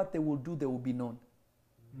through what they will do, they will be known.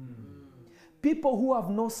 People who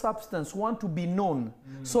have no substance want to be known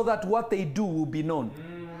so that what they do will be known.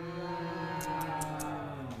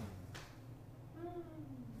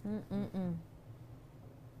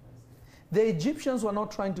 The Egyptians were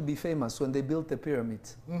not trying to be famous when they built the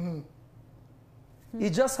pyramids.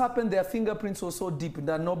 It just happened their fingerprints were so deep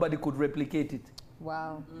that nobody could replicate it.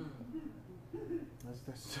 Wow.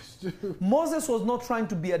 That's just true. Moses was not trying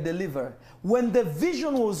to be a deliverer. When the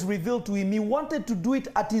vision was revealed to him, he wanted to do it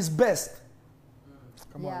at his best.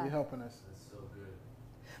 Come Yeah. on, you're helping us.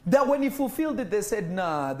 That when he fulfilled it, they said,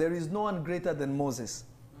 nah, there is no one greater than Moses.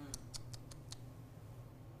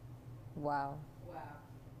 Wow.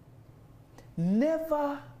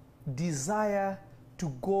 Never desire to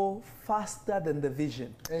go faster than the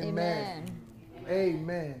vision. Amen.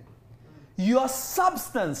 Amen. Your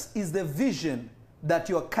substance is the vision that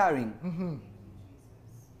you're carrying.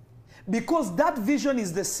 Because that vision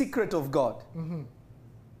is the secret of God.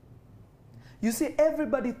 You see,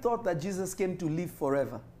 everybody thought that Jesus came to live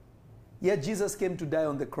forever. Yet Jesus came to die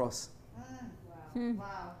on the cross.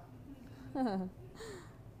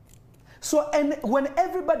 So, and when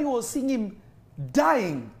everybody was seeing him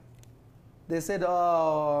dying, they said,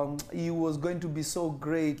 oh, he was going to be so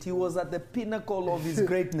great. He was at the pinnacle of his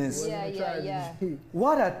greatness. Yeah.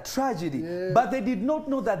 What a tragedy. Yeah. But they did not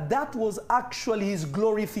know that that was actually his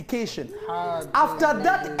glorification. After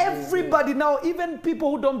that, everybody now, even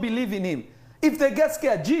people who don't believe in him, if they get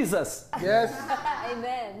scared, Jesus, Yes.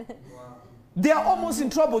 Amen. they are almost in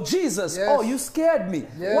trouble. Jesus, Yes. oh, you scared me.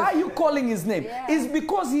 Yes. Why are you calling his name? Yeah. It's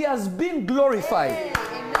because he has been glorified.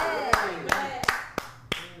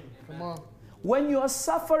 Come on. When you are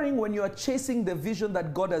suffering, when you are chasing the vision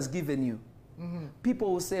that God has given you,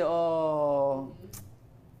 people will say, oh,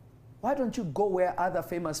 why don't you go where other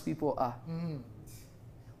famous people are?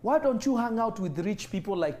 Why don't you hang out with rich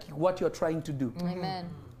people like what you're trying to do? Amen.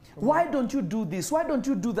 Why don't you do this? Why don't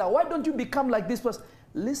you do that? Why don't you become like this person?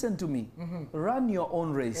 Listen to me. Run your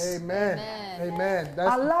own race. Amen. Amen.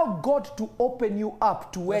 That's, Allow God to open you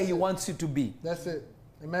up to where He wants you to be. that's it.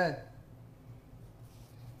 Amen.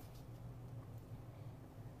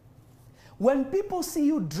 When people see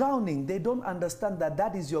you drowning, they don't understand that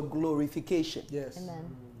that is your glorification. Yes.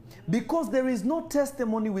 Amen. Because there is no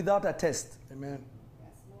testimony without a test. Amen.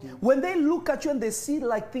 When they look at you and they see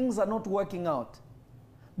like things are not working out,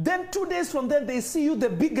 then 2 days from then they see you the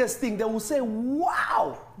biggest thing. They will say,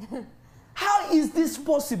 wow, how is this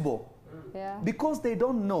possible? Yeah. Because they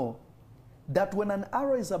don't know that when an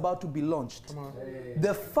arrow is about to be launched, Come on.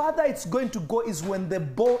 the farther it's going to go is when the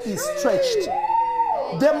bow is stretched.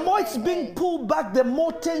 The more it's being pulled back, the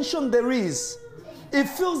more tension there is. It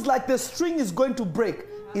feels like the string is going to break.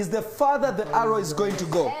 Is the farther the arrow is going to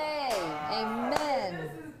go. Hey, amen.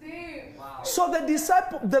 So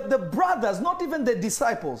the brothers, not even the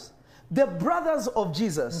disciples, the brothers of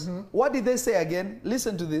Jesus, what did they say again?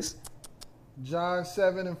 Listen to this. John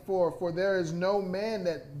 7:4, for there is no man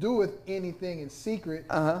that doeth anything in secret,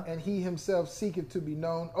 and he himself seeketh to be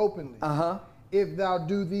known openly. If thou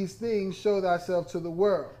do these things, show thyself to the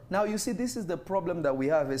world. Now you see, this is the problem that we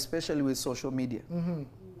have, especially with social media.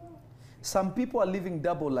 Some people are living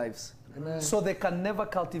double lives. Amen. So they can never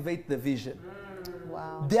cultivate the vision.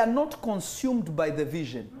 Wow. They are not consumed by the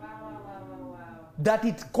vision. That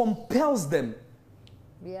it compels them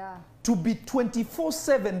Yeah. to be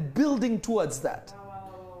 24/7 building towards that.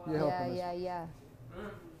 You're helping us. Yeah.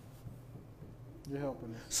 You're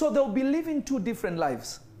helping us. So they'll be living two different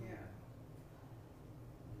lives.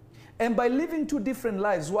 And by living two different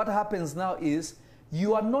lives, what happens now is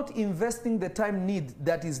you are not investing the time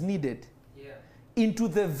that is needed into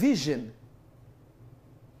the vision,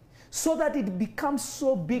 so that it becomes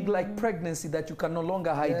so big like pregnancy that you can no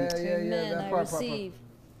longer hide it. Amen. That I part. receive.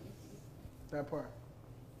 That part.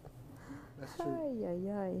 That's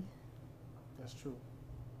true. Ay. That's true.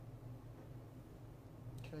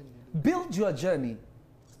 Okay. Build your journey.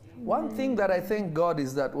 One thing that I thank God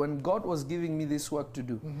is that when God was giving me this work to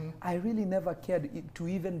do, I really never cared to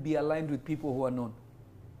even be aligned with people who are known.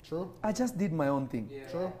 True. I just did my own thing.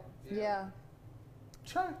 True. Yeah.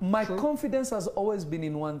 Sure. My True. confidence has always been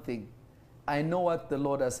in one thing. I know what the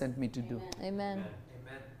Lord has sent me to do. Amen.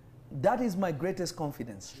 That is my greatest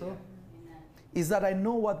confidence. True. Is that I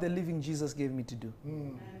know what the living Jesus gave me to do.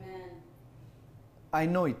 I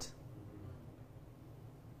know it.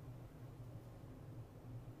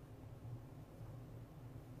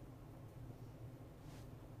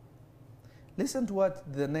 Listen to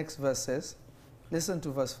what the next verse says. Listen to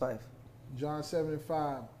verse 5. John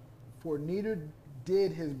 7:5. For neither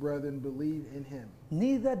did his brethren believe in him.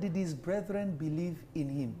 Neither did his brethren believe in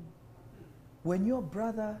him. When your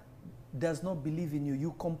brother does not believe in you,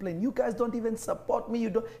 you complain. You guys don't even support me.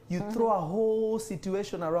 You throw a whole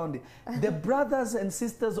situation around it. The brothers and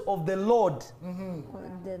sisters of the Lord,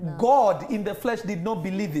 God in the flesh, did not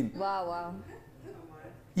believe him. Wow.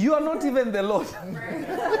 You are not even the Lord.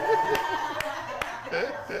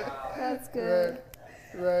 That's good.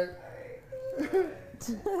 Right.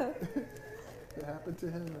 It happened to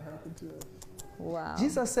him. It happened to us. Wow.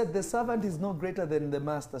 Jesus said the servant is no greater than the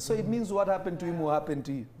master. So it means what happened to him will happen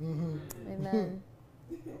to you. Amen.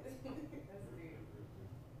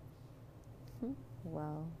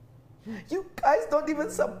 Wow. You guys don't even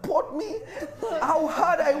support me. How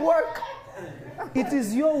hard I work. It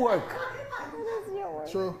is your work.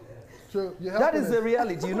 True. True. You're That helping is us. the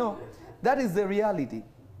reality, you know. That is the reality.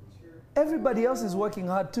 Everybody else is working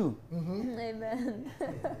hard too. Amen.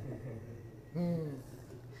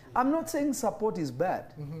 I'm not saying support is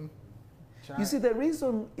bad. You see, the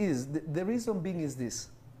reason being is this.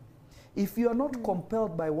 If you are not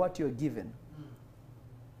compelled by what you're given,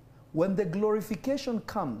 when the glorification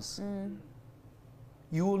comes,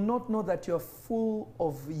 you will not know that you're full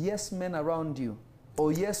of yes men around you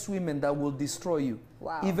or yes women that will destroy you,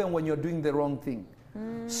 even when you're doing the wrong thing.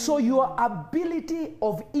 So your ability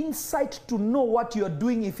of insight to know what you're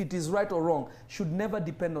doing, if it is right or wrong, should never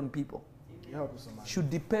depend on people. Help somebody. Should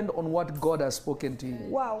depend on what God has spoken to you.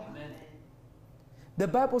 Wow. The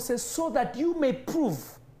Bible says, so that you may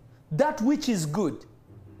prove that which is good.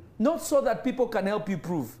 Not so that people can help you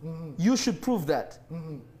prove. You should prove that.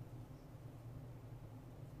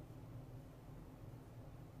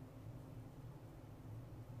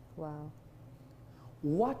 Wow.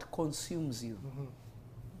 What consumes you?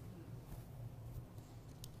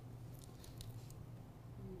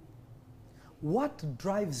 What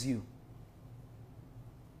drives you?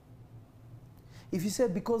 If you say,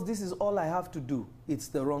 because this is all I have to do, it's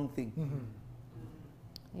the wrong thing.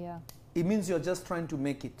 Yeah. It means you're just trying to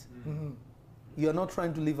make it. You're not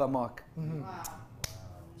trying to leave a mark.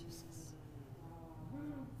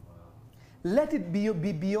 Let it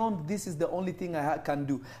be beyond, this is the only thing I can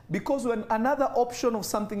do. Because when another option of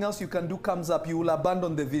something else you can do comes up, you will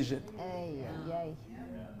abandon the vision. Ay.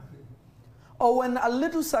 Or when a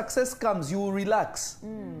little success comes, you will relax.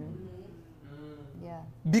 Yeah.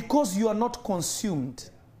 Because you are not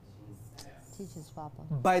consumed Teach us, Papa.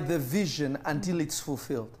 by the vision until it's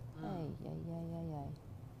fulfilled. Ay.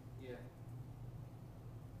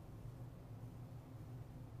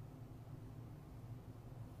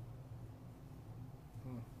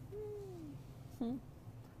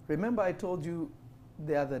 Remember I told you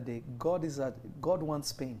the other day, God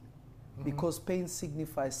wants pain. Because pain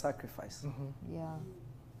signifies sacrifice. Yeah.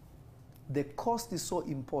 The cost is so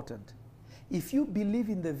important. If you believe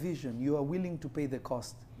in the vision, you are willing to pay the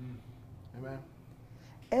cost. Amen.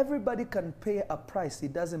 Everybody can pay a price.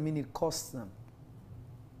 It doesn't mean it costs them.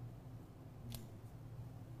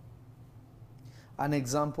 An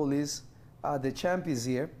example is the champ is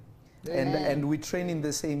here, and we train in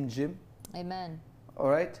the same gym. Amen. All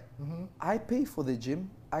right? I pay for the gym.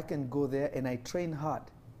 I can go there and I train hard.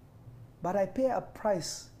 But I pay a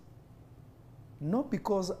price, not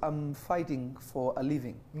because I'm fighting for a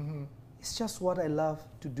living. It's just what I love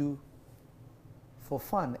to do for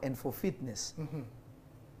fun and for fitness.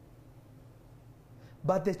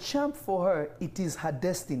 But the champ for her, it is her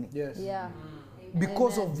destiny. Yes. Yeah.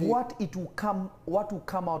 Because Amen. of what will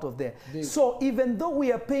come out of there. Deep. So even though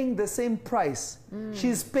we are paying the same price,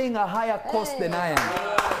 she's paying a higher cost than I am.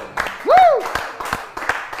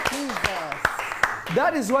 Jesus.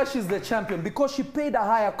 That is why she's the champion, because she paid a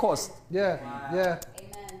higher cost. Yeah. Yeah.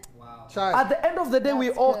 Amen. Wow. Child. At the end of the day, we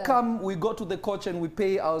That's all good. come, we go to the coach and we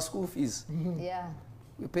pay our school fees. Yeah.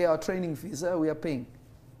 We pay our training fees, we are paying.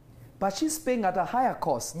 But she's paying at a higher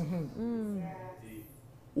cost.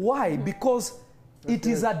 Why? Because it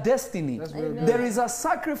is a destiny. That's real Amen. good. There is a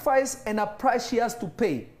sacrifice and a price she has to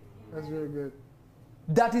pay That's real good.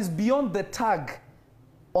 that is beyond the tag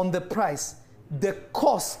on the price, the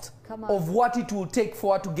cost Come on. of what it will take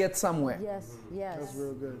for her to get somewhere. Yes. Yes. That's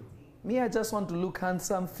real good. Me, I just want to look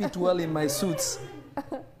handsome, fit well in my suits.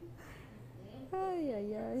 Ay,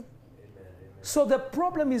 ay, ay. So the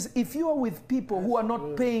problem is, if you are with people who are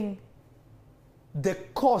not paying the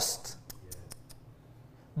cost,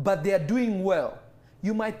 but they are doing well,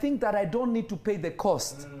 you might think that I don't need to pay the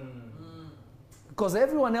cost. Because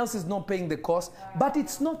everyone else is not paying the cost, but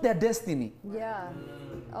it's not their destiny. Yeah.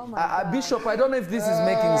 Oh my God. Bishop, I don't know if this is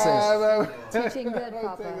making sense. Teaching good, Take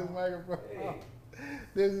Papa. this microphone.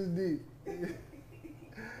 This is deep.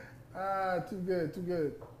 Too good, too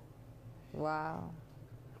good. Wow.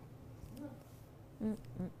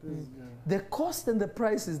 This is good. The cost and the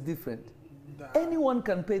price is different. Anyone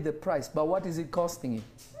can pay the price, but what is it costing you?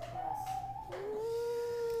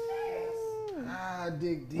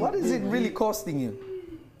 Dig deep. What is it dig really deep. costing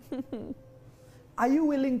you? Are you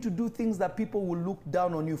willing to do things that people will look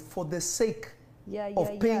down on you for the sake Yeah, yeah,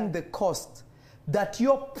 of paying yeah. the cost? That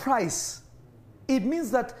your price, it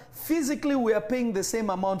means that physically we are paying the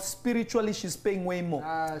same amount, spiritually she's paying way more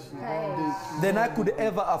She's going deep. She's than I going could deep.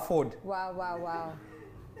 ever afford. Wow, wow, wow.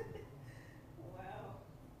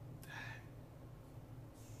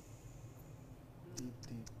 Deep,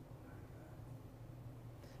 deep.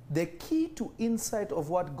 The key to insight of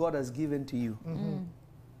what God has given to you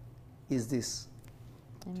is this.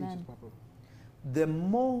 Teach us, Amen. Papa. The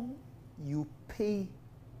more you pay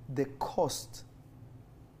the cost,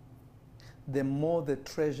 the more the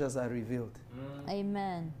treasures are revealed,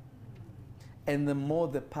 Amen. and the more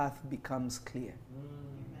the path becomes clear.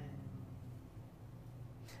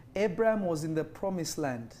 Abraham was in the promised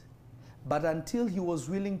land, but until he was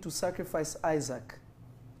willing to sacrifice Isaac,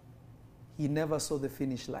 he never saw the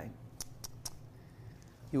finish line.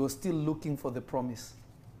 He was still looking for the promise.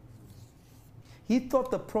 He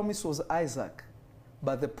thought the promise was Isaac,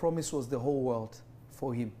 but the promise was the whole world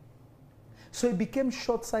for him. So he became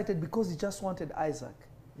short-sighted because he just wanted Isaac.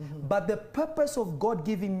 But the purpose of God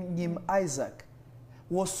giving him Isaac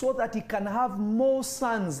was so that he can have more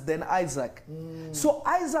sons than Isaac. So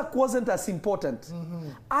Isaac wasn't as important.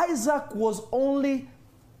 Isaac was only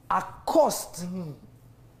a cost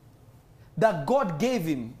that God gave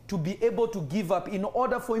him to be able to give up in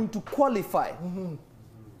order for him to qualify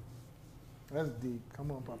That's deep.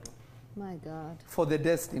 Come on, Papa. My God. for the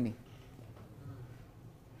destiny.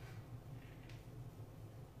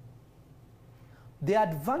 The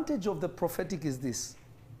advantage of the prophetic is this.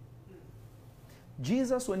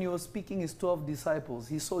 Jesus, when he was speaking his 12 disciples,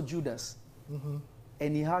 he saw Judas.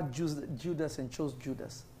 And he hugged Judas and chose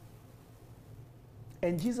Judas.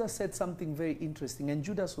 And Jesus said something very interesting. And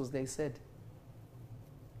Judas was there. He said,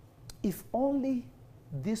 if only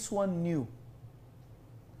this one knew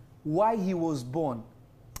why he was born,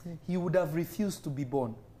 he would have refused to be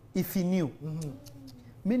born if he knew.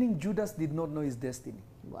 Meaning Judas did not know his destiny.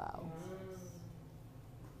 Wow.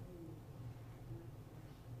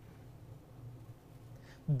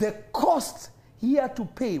 The cost he had to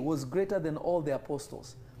pay was greater than all the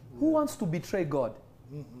apostles. Who wants to betray God?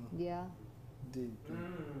 Yeah. Deep, deep.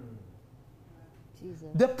 Jesus.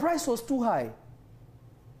 The price was too high.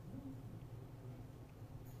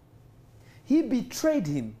 He betrayed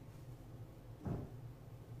him.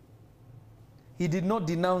 He did not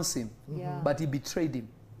denounce him, Yeah. but he betrayed him.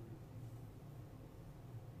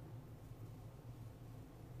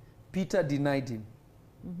 Peter denied him.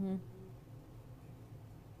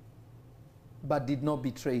 but did not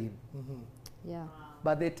betray him. Yeah.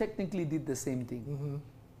 But they technically did the same thing.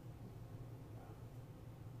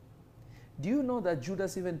 Do you know that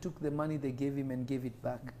Judas even took the money they gave him and gave it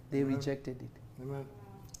back? They rejected it. Amen.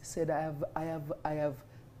 He said, I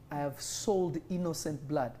have sold innocent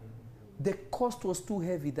blood. The cost was too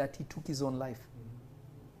heavy that he took his own life.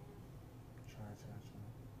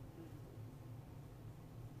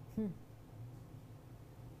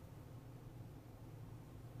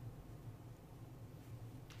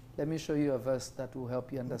 Let me show you a verse that will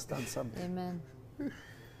help you understand something. Amen. Say.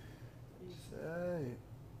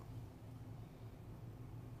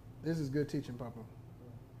 This is good teaching, Papa.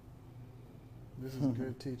 This is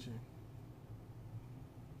good teaching.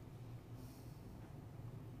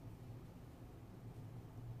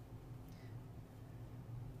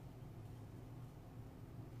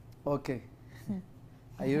 Okay.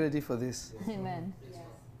 Are you ready for this? Amen.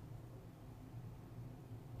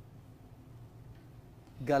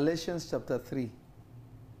 Galatians chapter 3,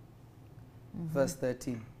 verse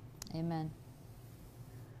 13. Amen.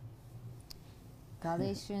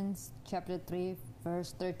 Galatians chapter 3,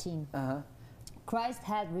 verse 13. Christ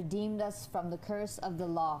had redeemed us from the curse of the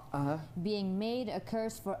law, being made a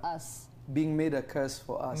curse for us. Being made a curse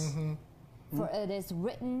for us. For it is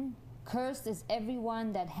written, cursed is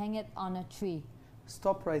everyone that hangeth on a tree.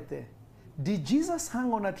 Stop right there. Did Jesus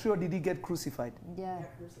hang on a tree or did he get crucified? Yeah.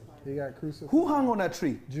 He got crucified. Who hung on a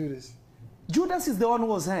tree? Judas. Judas is the one who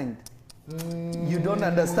was hanged. You don't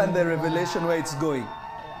understand the revelation where it's going.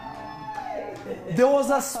 There was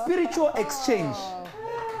a spiritual exchange.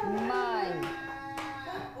 My.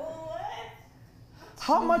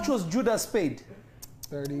 How much was Judas paid?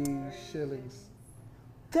 30 shillings.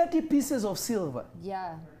 30 pieces of silver.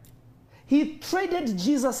 Yeah. He traded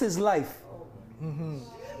Jesus' life.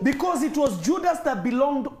 Because it was Judas that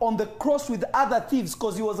belonged on the cross with other thieves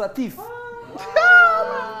because he was a thief.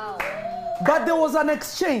 Wow. But there was an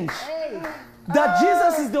exchange. Hey. That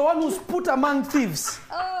Jesus is the one who's put among thieves.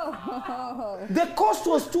 Oh. The cost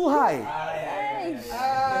was too high. Hey.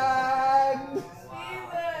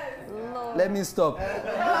 Lord. Let me stop.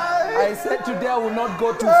 I said today I will not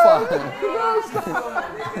go too far.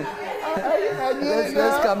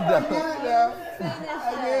 Let's calm down.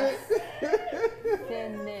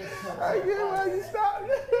 Finish. I get why you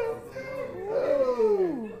stopped.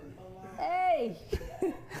 Oh. Hey.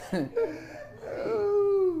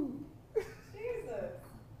 Oh.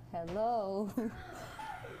 Hello.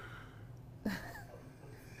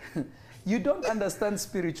 You don't understand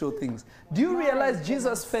spiritual things. Do you realize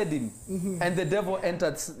Jesus fed him and the devil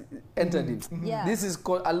entered him? Yeah. This is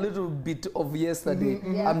called a little bit of yesterday.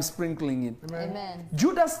 Yeah. I'm sprinkling it. Amen.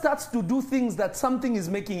 Judas starts to do things that something is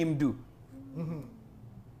making him do.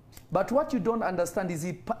 But what you don't understand is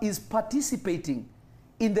he is participating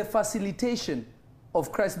in the facilitation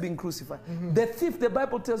of Christ being crucified. The thief, the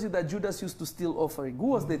Bible tells you that Judas used to steal offering. Who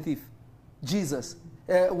was the thief? Jesus.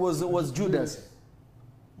 Was Judas.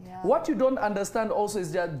 Yeah. What you don't understand also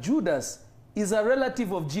is that Judas is a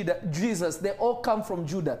relative of Jesus. They all come from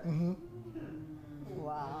Judah.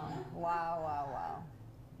 Wow. Wow.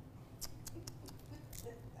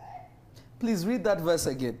 Please read that verse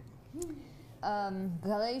again.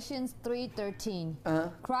 Galatians 3:13.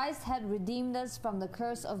 Christ had redeemed us from the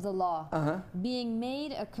curse of the law, being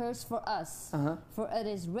made a curse for us. For it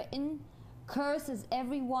is written, cursed is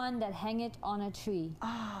everyone that hangeth on a tree.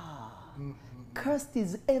 Cursed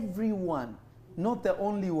is everyone, not the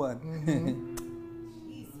only one.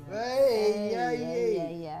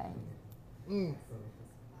 Hey, Yeah.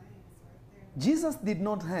 Jesus did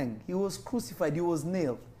not hang. He was crucified. He was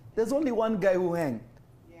nailed. There's only one guy who hanged.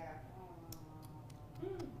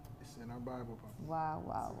 It's in our Bible, Papa.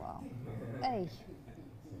 Wow. Hey.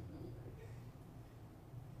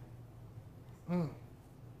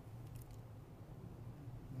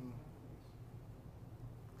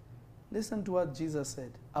 Listen to what Jesus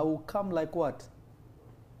said. I will come like what?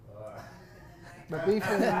 The thief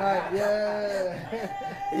in the night,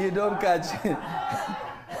 yeah. You don't catch it.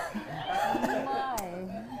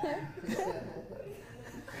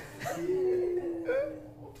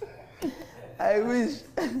 I wish.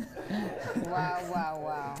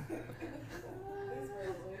 Wow.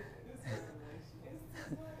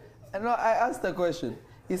 No, I asked the question.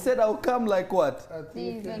 He said, I'll come like what? A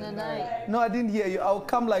Thief in the night. No, I didn't hear you. I'll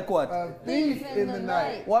come like what? A thief in the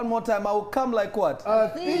night. One more time. I will come like what? A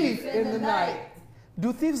thief in the night.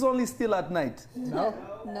 Do thieves only steal at night? No.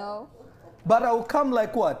 No. But I will come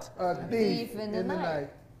like what? A thief in the night.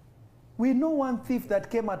 We know one thief that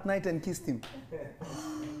came at night and kissed him.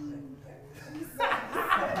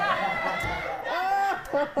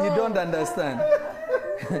 You don't understand.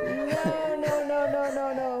 No.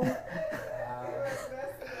 no.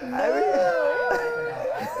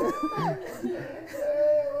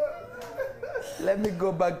 Let me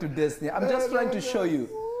go back to destiny. I'm just trying to show you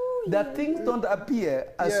that things don't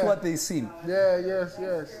appear as what they seem. Yeah,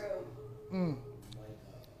 yes.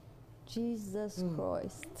 Jesus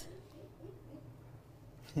Christ.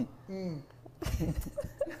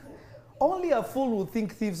 Only a fool will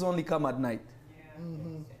think thieves only come at night.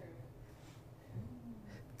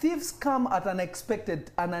 Thieves come at at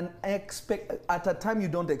a time you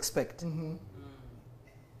don't expect.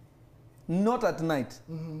 Not at night.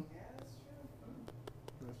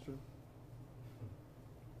 That's true.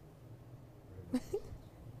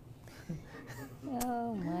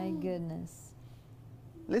 Oh my goodness.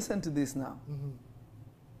 Listen to this now.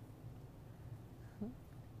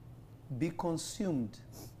 Be consumed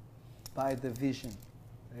by the vision.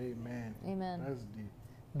 Amen. Amen. That's deep.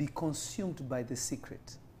 Be consumed by the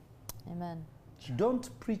secret. Amen. Don't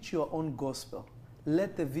preach your own gospel.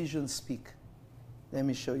 Let the vision speak. Let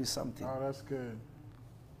me show you something. Oh, that's good.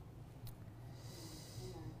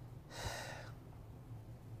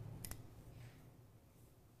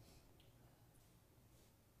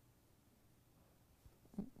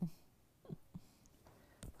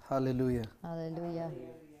 Hallelujah. Hallelujah.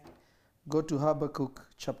 Go to Habakkuk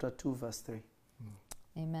chapter 2 verse 3.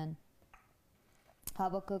 Amen.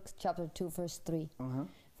 Habakkuk chapter 2 verse 3.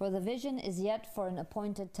 For the vision is yet for an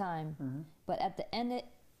appointed time, but at the end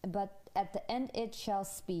it shall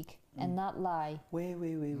speak and not lie. Wait.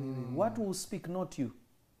 What will speak, not you?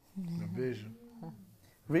 The vision.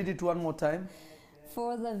 Read it one more time.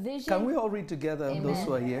 For the vision. Can we all read together, Amen. those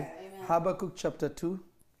who are here? Habakkuk chapter 2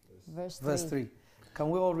 verse 3. Can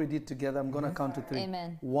we all read it together? I'm going to count to 3.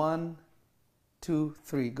 Amen. 1, 2,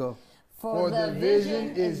 3, go. For the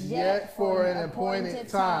vision is yet for an appointed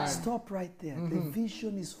time. Stop right there. The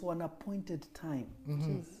vision is for an appointed time.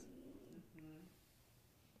 Jeez.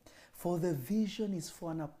 For the vision is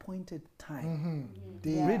for an appointed time.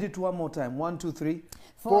 Yeah. Read it one more time. 1, 2, 3.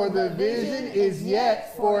 For the vision is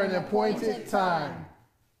yet for an appointed time.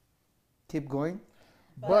 Keep going.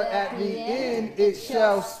 But at the end it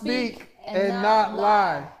shall speak and not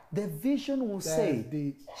lie. The vision will That's say,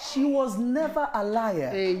 deep. she was never a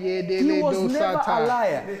liar. He He was never a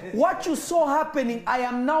liar. What you saw happening, I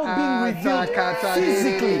am now being revealed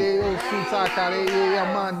physically.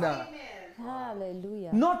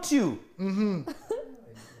 Hallelujah. Not you.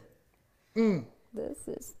 This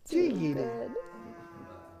is too good.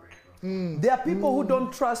 There are people who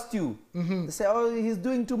don't trust you. They say, oh, he's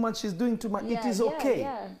doing too much, he's doing too much. It is okay.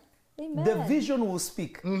 Amen. The vision will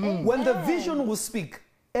speak. When the vision will speak,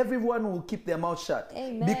 everyone will keep their mouth shut.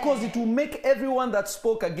 Amen. Because it will make everyone that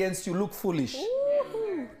spoke against you look foolish.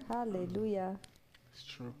 Woo-hoo. Hallelujah. It's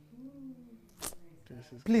true.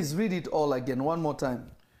 Please read it all again, one more time.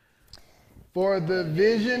 For the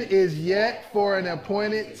vision is yet for an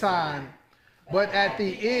appointed time, but at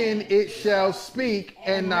the end it shall speak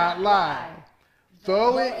and not lie.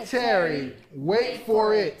 Though it tarry, wait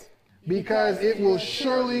for it, because it will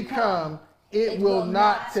surely come, it will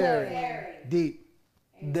not tarry. Deep.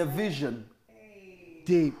 The vision.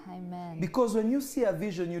 Deep. Amen. Because when you see a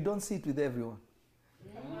vision, you don't see it with everyone.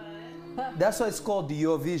 That's why it's called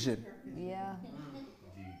your vision. Yeah.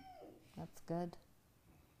 That's good.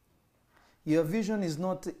 Your vision is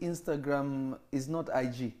not Instagram, is not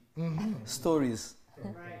IG. Stories.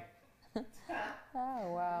 Oh,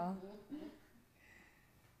 wow.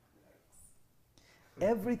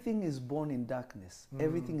 Everything is born in darkness.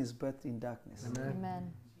 Everything is birthed in darkness.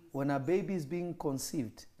 Amen. When a baby is being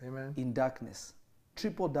conceived in darkness,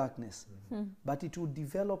 triple darkness, but it will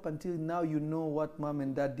develop until now you know what mom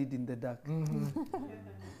and dad did in the dark.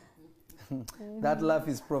 That laugh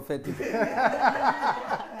is prophetic.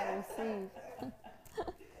 I receive.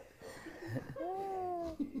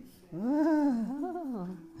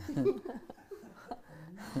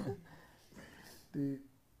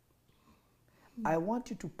 I want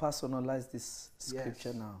you to personalize this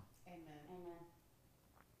scripture now.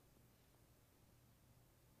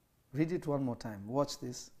 Read it one more time. Watch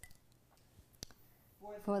this.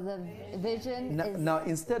 For the vision Now, is... now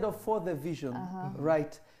instead of for the vision,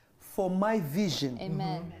 write for my vision.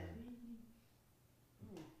 Amen.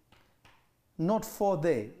 Not for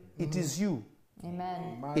they. It is you.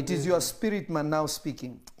 Amen. It is your spirit man now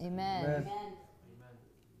speaking. Amen.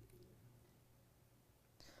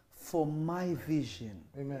 For my vision.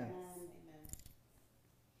 Amen.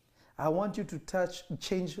 I want you to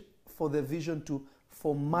change for the vision to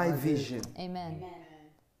for my vision. Amen.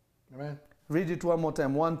 Amen. Read it one more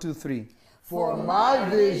time. 1, 2, 3. For my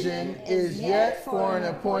vision is yet for an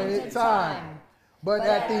appointed time, But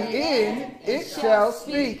at the end it shall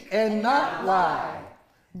speak and not lie.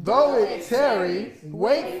 Though it tarry,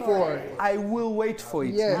 wait for it. I will wait for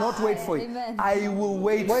it. Yes. Not wait for it. Amen. I will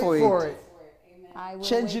wait, Wait for it. it. I will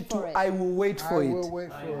Change wait it to for it. I will wait I for will it. wait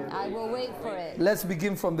for it. I will wait for it. Let's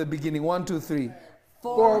begin from the beginning. 1, 2, 3.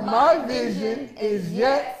 For my vision is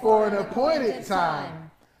yet for an appointed time,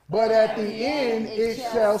 but at the end it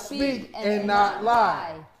shall speak and not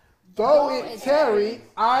lie. Though it tarry,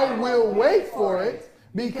 I will wait for it,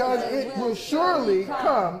 because it will surely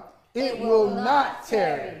come. It will not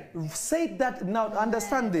tarry. Say that now.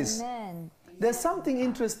 Understand this. Amen. There's something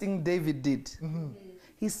interesting David did.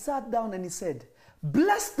 He sat down and he said,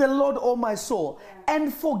 "Bless the Lord, O my soul,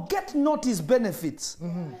 and forget not his benefits."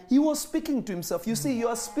 He was speaking to himself. You see,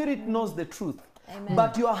 your spirit knows the truth, Amen.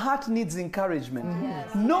 but your heart needs encouragement.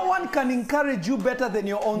 No one can encourage you better than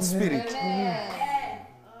your own spirit.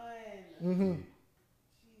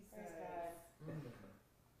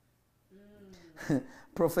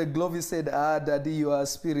 Prophet Glovis said, Daddy, you are a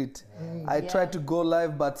spirit. I tried to go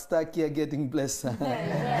live, but stuck here getting blessed.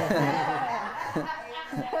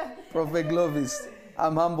 Prophet Glovis,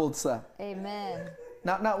 I'm humbled, sir. Amen.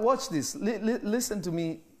 Now watch this. Listen to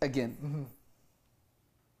me again.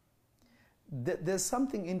 There's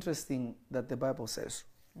something interesting that the Bible says.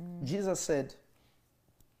 Jesus said,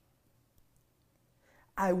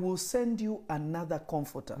 I will send you another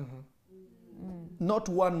comforter. Not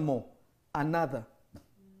one more, another.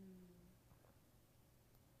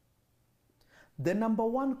 The number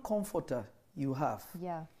one comforter you have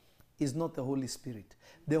Yeah. is not the Holy Spirit.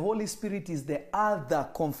 The Holy Spirit is the other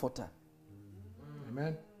comforter.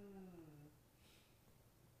 Amen.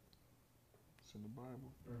 It's in the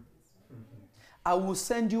Bible. I will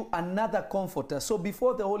send you another comforter. So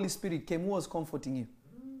before the Holy Spirit came, who was comforting you?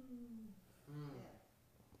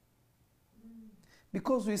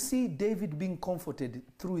 Because we see David being comforted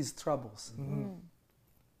through his troubles.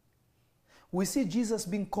 We see Jesus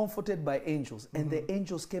being comforted by angels, and the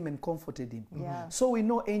angels came and comforted him. Yeah. So we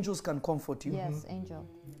know angels can comfort you. Yes, angel.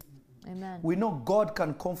 Amen. We know God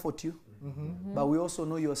can comfort you, but we also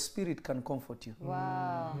know your spirit can comfort you.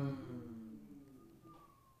 Wow.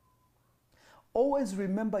 Always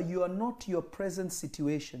remember, you are not your present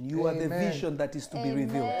situation. You are the Amen. vision that is to be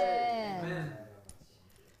revealed. Amen.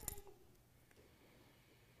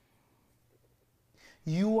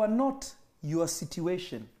 You are not your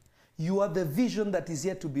situation. You are the vision that is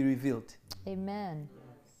yet to be revealed. Amen.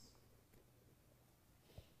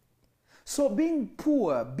 So being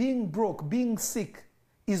poor, being broke, being sick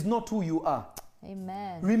is not who you are.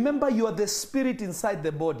 Amen. Remember, you are the spirit inside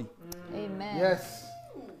the body. Amen. Yes.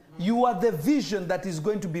 You are the vision that is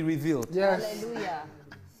going to be revealed. Yes. Hallelujah.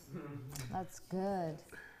 That's good.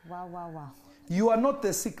 Wow, wow, wow. You are not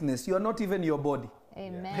the sickness. You are not even your body.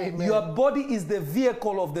 Amen. Amen. Your body is the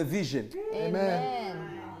vehicle of the vision. Amen.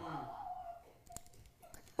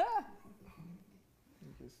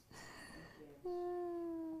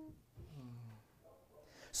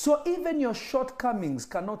 So even your shortcomings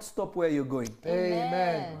cannot stop where you're going.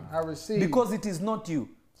 Amen. I receive. Because it is not you.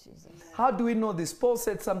 Jesus. How do we know this? Paul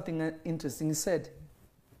said something interesting. He said,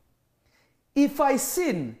 if I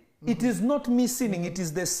sin, it is not me sinning, it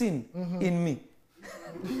is the sin in me.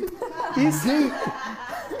 He's deep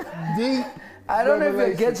I don't know if you're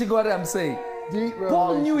revelation. getting what I'm saying. Deep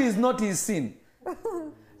Paul revelation. knew it's not his sin.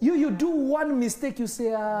 You do one mistake, you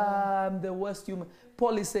say, I'm the worst human.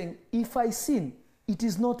 Paul is saying, if I sin, it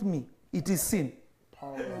is not me, it is sin.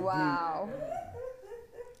 Wow.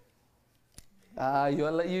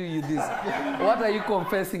 You this. What are you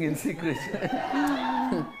confessing in secret?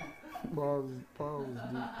 Paul was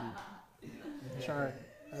deep. Trying.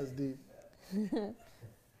 That's deep.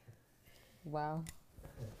 Wow.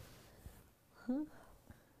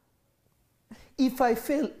 If I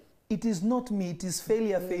fail, it is not me, it is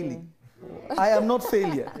failure failing. I am not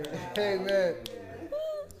failure. Amen.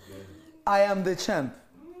 I am the champ.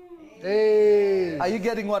 Hey. Are you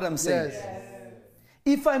getting what I'm saying? Yes.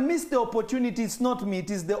 If I miss the opportunity, it's not me, it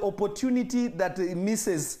is the opportunity that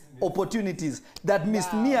misses opportunities. That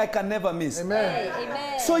missed me, I can never miss. Amen.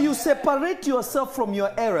 Amen. So you separate yourself from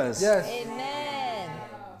your errors. Yes. Amen.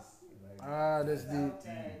 Ah, that's deep.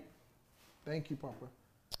 Thank you, Papa.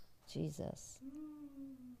 Jesus.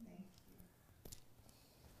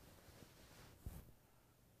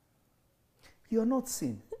 You're not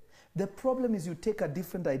sin. The problem is you take a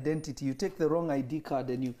different identity. You take the wrong ID card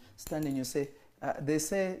and you stand and you say, they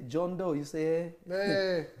say John Doe, you say,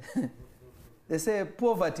 Hey. they say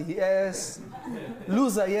poverty, yes.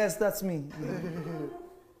 Loser, yes, that's me.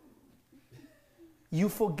 you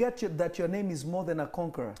forget that your name is more than a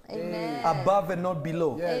conqueror. Amen. Above and not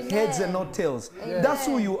below. Yes. Heads and not tails. Amen. That's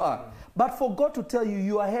who you are. But for God to tell you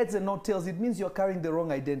you are heads and not tails, it means you're carrying the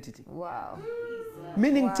wrong identity. Wow.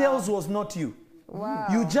 Meaning Wow. tails was not you. Wow.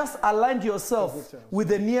 You just aligned yourself with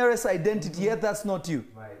the nearest identity, yet that's not you.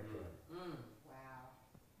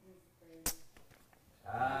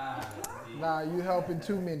 Nah, you helping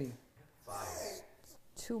too many.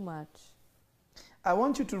 Too much. I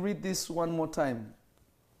want you to read this one more time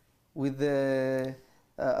with the,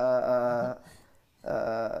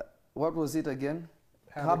 what was it again?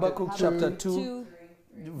 Habakkuk chapter 2,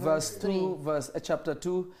 verse 2, chapter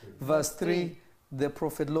 2, verse 3, the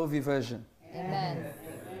Prophet Lovey version. Amen.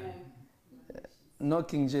 No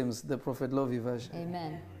King James, the Prophet Lovey version.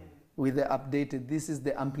 Amen. With the updated, this is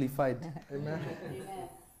the amplified. Amen.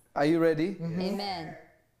 Are you ready? Amen.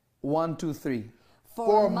 1, 2, 3.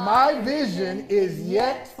 For my vision is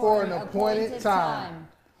yet for an appointed time,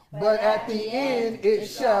 but at the end it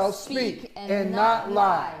shall speak and not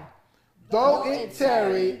lie. Though it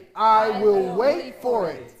tarry, I will wait for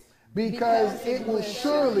it, because it will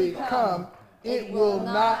surely come, it will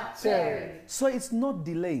not tarry. So it's not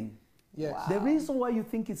delaying. Yes. The reason why you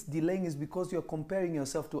think it's delaying is because you're comparing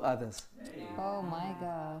yourself to others. Oh my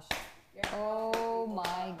gosh. Oh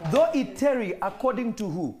my gosh. Though it tarry, according to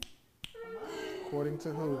who? According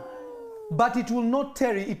to who? But it will not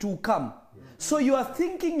tarry, it will come. So you are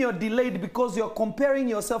thinking you're delayed because you're comparing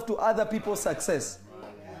yourself to other people's success.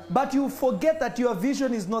 But you forget that your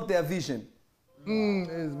vision is not their vision. It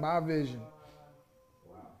is my vision.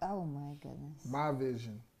 Oh my goodness. My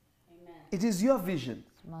vision. It is your vision.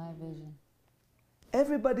 It's my vision.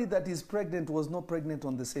 Everybody that is pregnant was not pregnant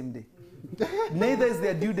on the same day. Neither is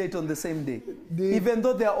their due date on the same day. Deep. Even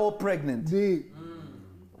though they are all pregnant. Deep.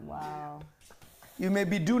 Wow. You may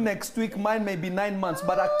be due next week, mine may be 9 months,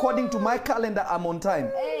 but according to my calendar, I'm on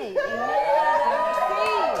time. Hey. Amen.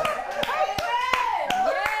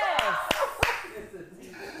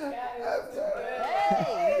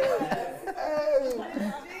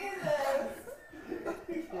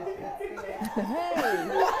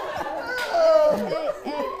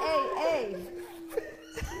 Hey.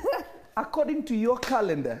 According to your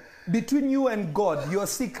calendar, between you and God, your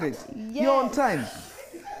secret, you're on time.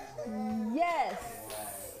 Yes.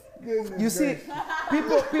 You see,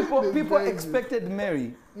 people expected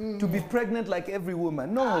Mary to be pregnant like every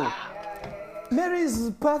woman. No.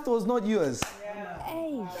 Mary's path was not yours.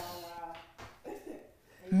 Hey.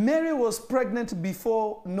 Mary was pregnant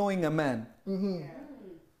before knowing a man.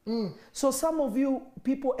 So some of you,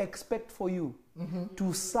 people expect for you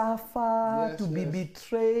to suffer, Yes, to be yes.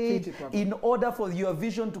 betrayed Teach it, Papa. in order for your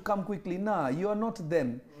vision to come quickly. Nah, you are not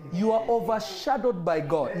them. You are overshadowed by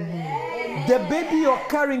God. The baby you're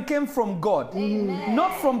carrying came from God,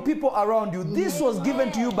 not from people around you. This was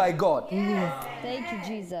given to you by God. Thank you,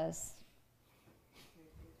 Jesus.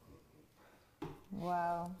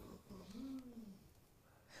 Wow.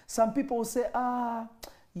 Some people will say,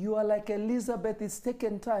 you are like Elizabeth, it's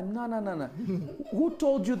taken time. No. Who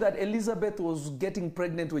told you that Elizabeth was getting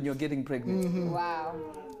pregnant when you're getting pregnant? Wow.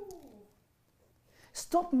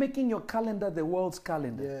 Stop making your calendar the world's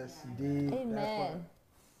calendar. Yes, indeed. That part. Amen.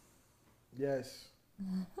 Yes.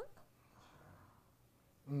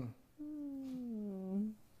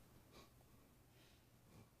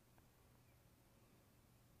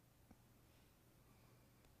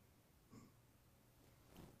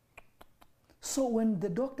 So when the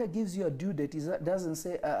doctor gives you a due date, it doesn't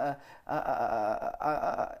say,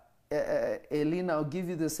 Eileen, I'll give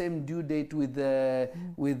you the same due date with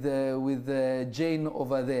Jane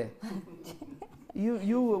over there.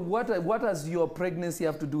 What does your pregnancy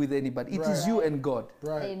have to do with anybody? It is you and God.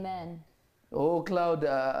 Right. Amen. Oh, Cloud,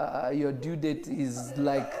 your due date is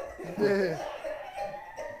like... Your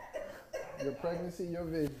pregnancy, your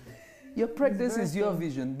vision. Your pregnancy is your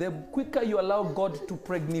vision. The quicker you allow God to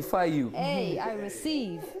pregnify you, Hey, I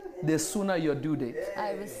receive. the sooner your due date.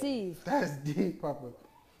 I receive. That's deep, Papa.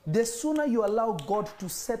 The sooner you allow God to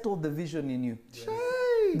settle the vision in you,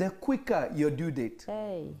 the quicker your due date.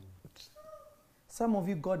 Hey. Some of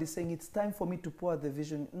you, God is saying, it's time for me to pour out the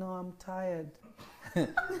vision. No, I'm tired.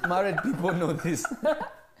 Married people know this.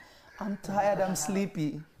 I'm tired, I'm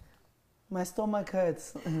sleepy. My stomach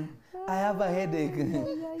hurts. I have a headache.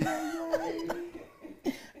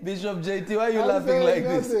 Bishop JT, why are you laughing like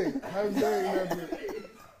this? I'm saying nothing.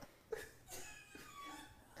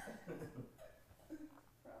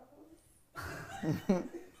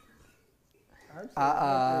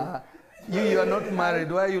 You are not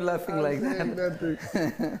married. Why are you laughing like that?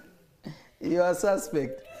 Nothing. You are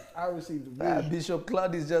suspect. I received the vision. Bishop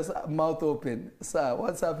Claude is just mouth open. Sir,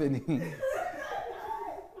 what's happening?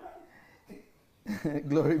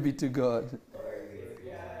 Glory be to God.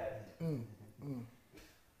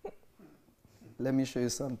 Let me show you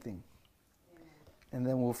something. And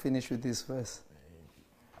then we'll finish with this verse.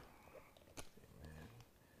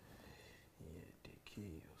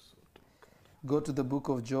 Go to the book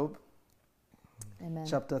of Job, Amen.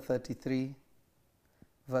 chapter 33,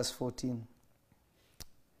 verse 14.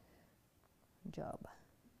 Job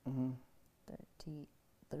Mm-hmm.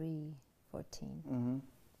 33, 14. Mm-hmm.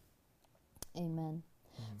 Amen.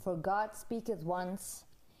 For God speaketh once,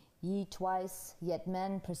 ye twice, yet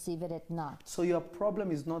men perceived it not. So your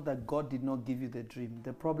problem is not that God did not give you the dream.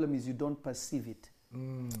 The problem is you don't perceive it.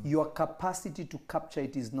 Your capacity to capture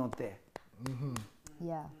it is not there.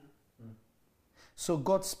 Yeah. So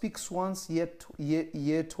God speaks once, yet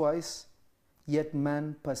twice, yet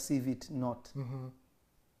man perceive it not.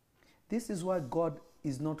 This is why God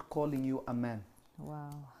is not calling you a man. Wow.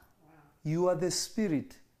 You are the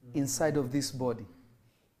spirit inside of this body.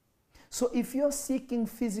 So if you're seeking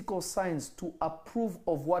physical signs to approve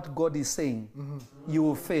of what God is saying, you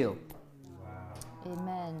will fail.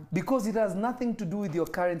 Amen. Because it has nothing to do with your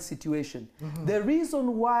current situation. The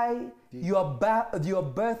reason why your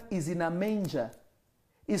birth is in a manger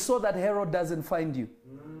is so that Herod doesn't find you.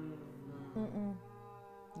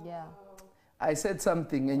 Yeah. I said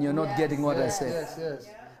something and you're not getting what I said. Yes.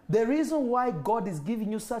 The reason why God is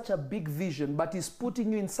giving you such a big vision, but is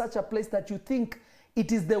putting you in such a place that you think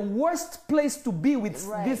it is the worst place to be with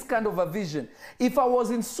this kind of a vision. If I was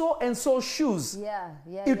in so and so shoes,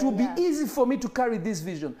 it would be easy for me to carry this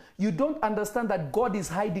vision. You don't understand that God is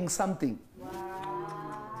hiding something.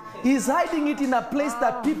 He's hiding it in a place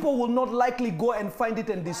that people will not likely go and find it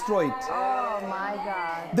and destroy it. Oh my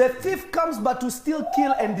God. The thief comes but to steal,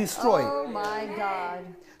 kill, and destroy. Oh my God.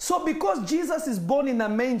 So because Jesus is born in a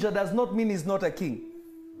manger does not mean he's not a king.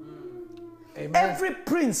 Amen. Every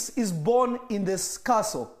prince is born in this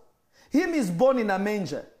castle. Him is born in a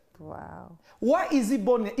manger. Wow. Why is he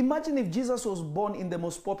born? Imagine if Jesus was born in the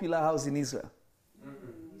most popular house in Israel.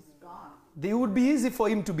 It would be easy for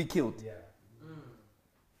him to be killed.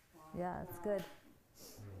 Yeah, it's good.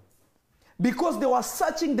 Because they were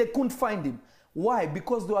searching, they couldn't find him. Why?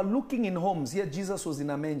 Because they were looking in homes, yet Jesus was in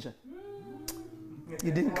a manger.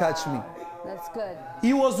 You didn't catch me. That's good.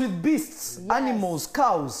 He was with beasts, animals,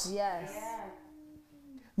 cows. Yes.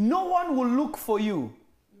 No one will look for you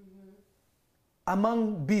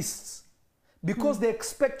among beasts because they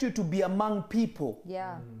expect you to be among people.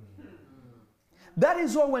 Yeah. That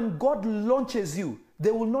is why when God launches you, they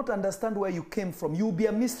will not understand where you came from. You will be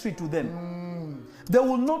a mystery to them. They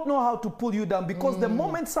will not know how to pull you down because the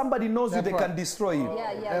moment somebody knows you, they can destroy you.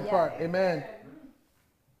 That part. Amen.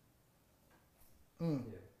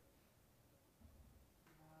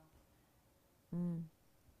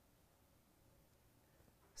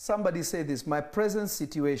 Somebody say this, my present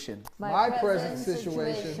situation My present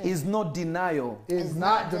situation is not denial is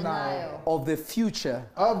not denial of the future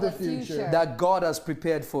of the future that God has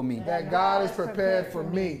prepared for me. that God has prepared for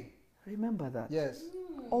me. Remember that. Yes.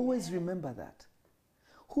 Always remember that.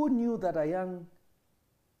 Who knew that a young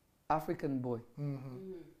African boy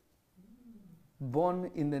born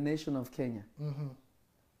in the nation of Kenya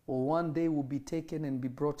will one day will be taken and be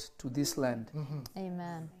brought to this land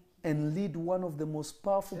Amen. and lead one of the most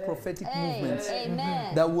powerful prophetic movements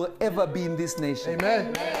Amen. that will ever be in this nation?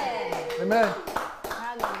 Amen. Amen.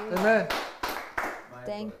 Hallelujah.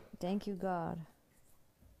 Amen. Thank you, God.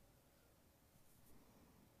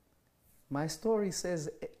 My story says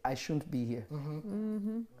I shouldn't be here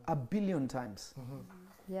a billion times,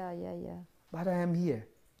 Yeah. but I am here.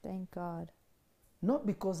 Thank God. Not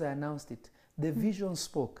because I announced it. The vision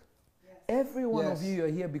spoke. Every one of you are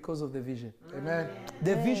here because of the vision. Amen.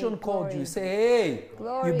 The vision called you. Say, hey,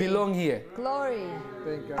 Glory. you belong here. Glory.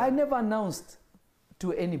 Thank God. I never announced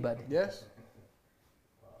to anybody. Yes.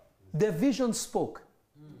 The vision spoke.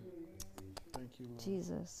 Thank you, Lord.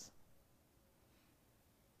 Jesus.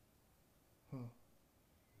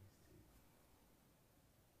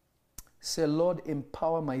 Say, Lord,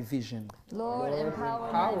 empower my vision. Lord,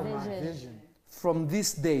 empower my vision. From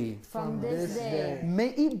this day, From this day, may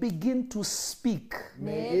it begin to speak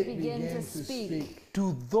may it begin to speak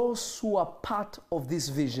to those who are part of this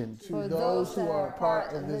vision. for those who are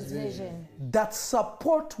part of this vision. That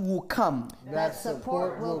support will come That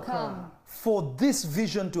support will come for this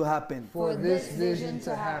vision to happen. for this vision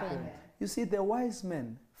to happen. You see, the wise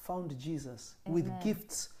men found Jesus with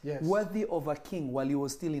gifts Yes. worthy of a king while he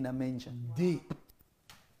was still in a manger. Deep.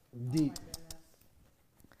 Deep.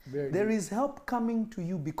 Very There deep. is help coming to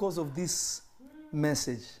you because of this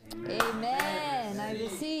message. Amen. I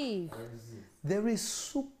receive. There is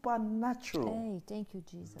supernatural Hey, thank you,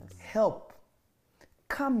 Jesus. help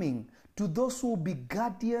coming to those who will be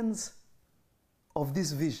guardians of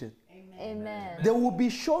this vision. Amen. They will be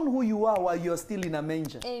shown who you are while you're still in a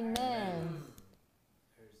manger. Amen.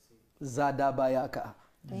 Zadabayaka.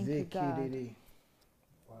 Thank you, God.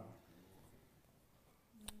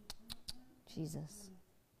 Jesus.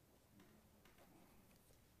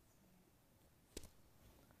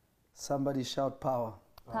 Somebody shout power.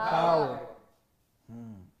 Power.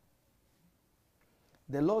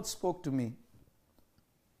 The Lord spoke to me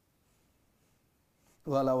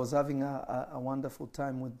while I was having a wonderful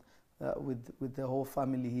time with the whole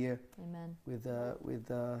family here. Amen.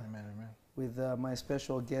 With my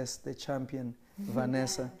special guest, the champion,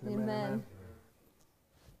 Vanessa. Amen.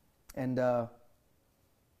 And the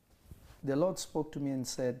Lord spoke to me and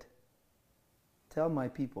said, tell my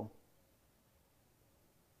people,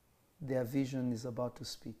 their vision is about to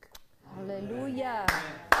speak. Hallelujah.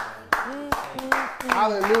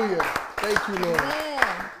 Hallelujah. Thank you, Lord.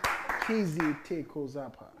 Amen. Kizi te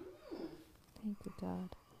kozapa. Thank you, God.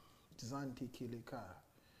 Zanti kilika.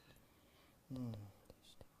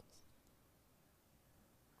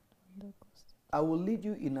 I will lead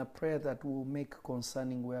you in a prayer that will make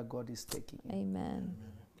concerning where God is taking you. Amen.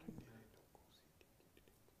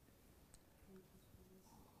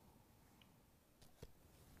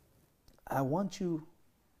 I want you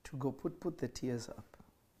to go put the tears up.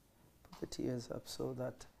 Put the tears up so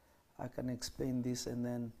that I can explain this, and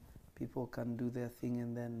then people can do their thing,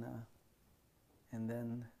 and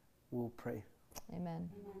then we'll pray. Amen.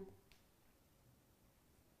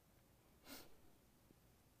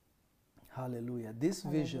 Hallelujah. This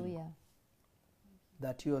vision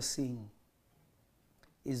that you are seeing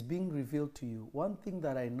is being revealed to you. One thing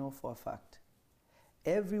that I know for a fact,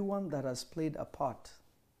 everyone that has played a part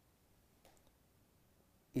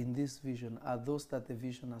in this vision are those that the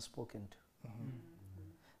vision has spoken to.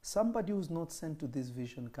 Somebody who's not sent to this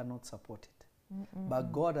vision cannot support it.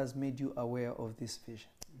 But God has made you aware of this vision.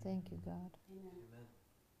 Thank you, God. Amen.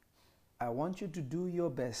 I want you to do your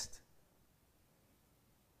best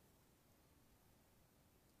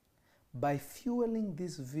by fueling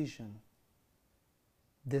this vision.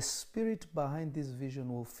 The spirit behind this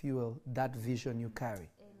vision will fuel that vision you carry.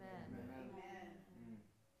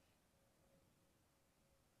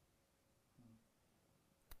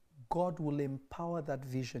 God will empower that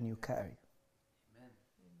vision you carry. Amen.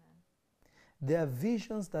 There are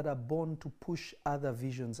visions that are born to push other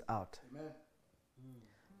visions out. Amen.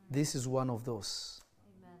 This is one of those.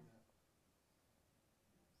 Amen.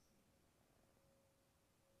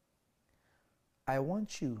 I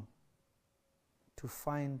want you to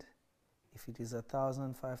find, if it is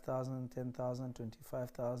 1,000, 5,000, 10,000,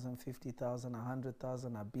 25,000, 50,000,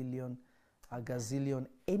 100,000, a billion, a gazillion,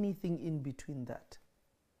 anything in between that.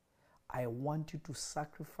 I want you to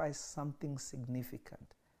sacrifice something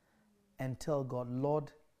significant and tell God,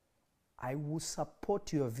 Lord, I will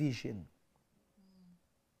support your vision.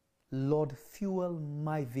 Lord, fuel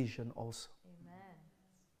my vision also. Amen.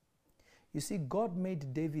 You see, God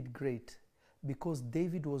made David great because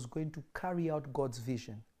David was going to carry out God's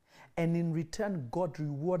vision. And in return, God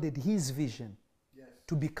rewarded his vision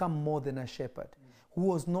to become more than a shepherd who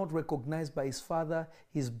was not recognized by his father,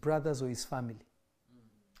 his brothers, or his family.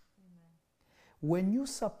 When you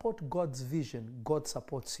support God's vision, God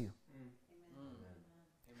supports you.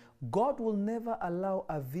 God will never allow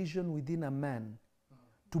a vision within a man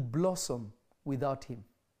to blossom without him.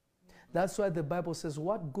 That's why the Bible says,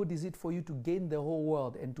 what good is it for you to gain the whole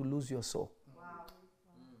world and to lose your soul?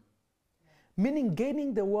 Meaning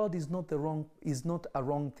gaining the world is not a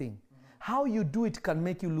wrong thing. How you do it can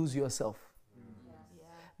make you lose yourself.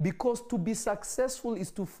 Because to be successful is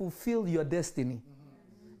to fulfill your destiny.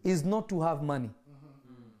 Is not to have money.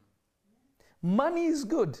 Money is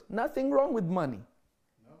good. Nothing wrong with money.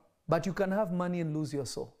 But you can have money and lose your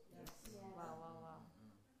soul.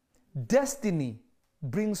 Destiny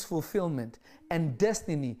brings fulfillment, and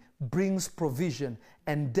destiny brings provision,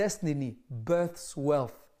 and destiny births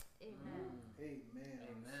wealth.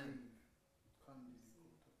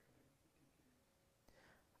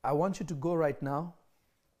 I want you to go right now.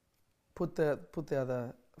 Put the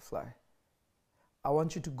other fly. I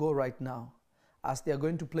want you to go right now, as they are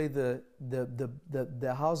going to play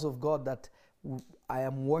the house of God that I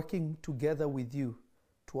am working together with you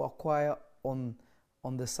to acquire on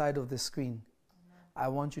the side of the screen. Amen. I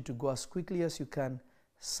want you to go as quickly as you can,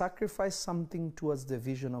 sacrifice something towards the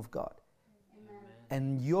vision of God. Amen.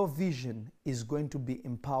 And your vision is going to be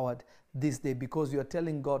empowered this day because you're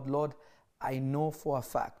telling God, Lord, I know for a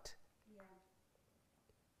fact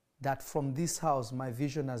that from this house my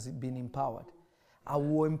vision has been empowered. I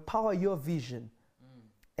will empower your vision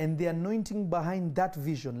And the anointing behind that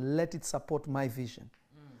vision, let it support my vision.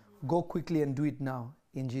 Go quickly and do it now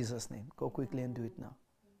in Jesus' name. Go quickly and do it now.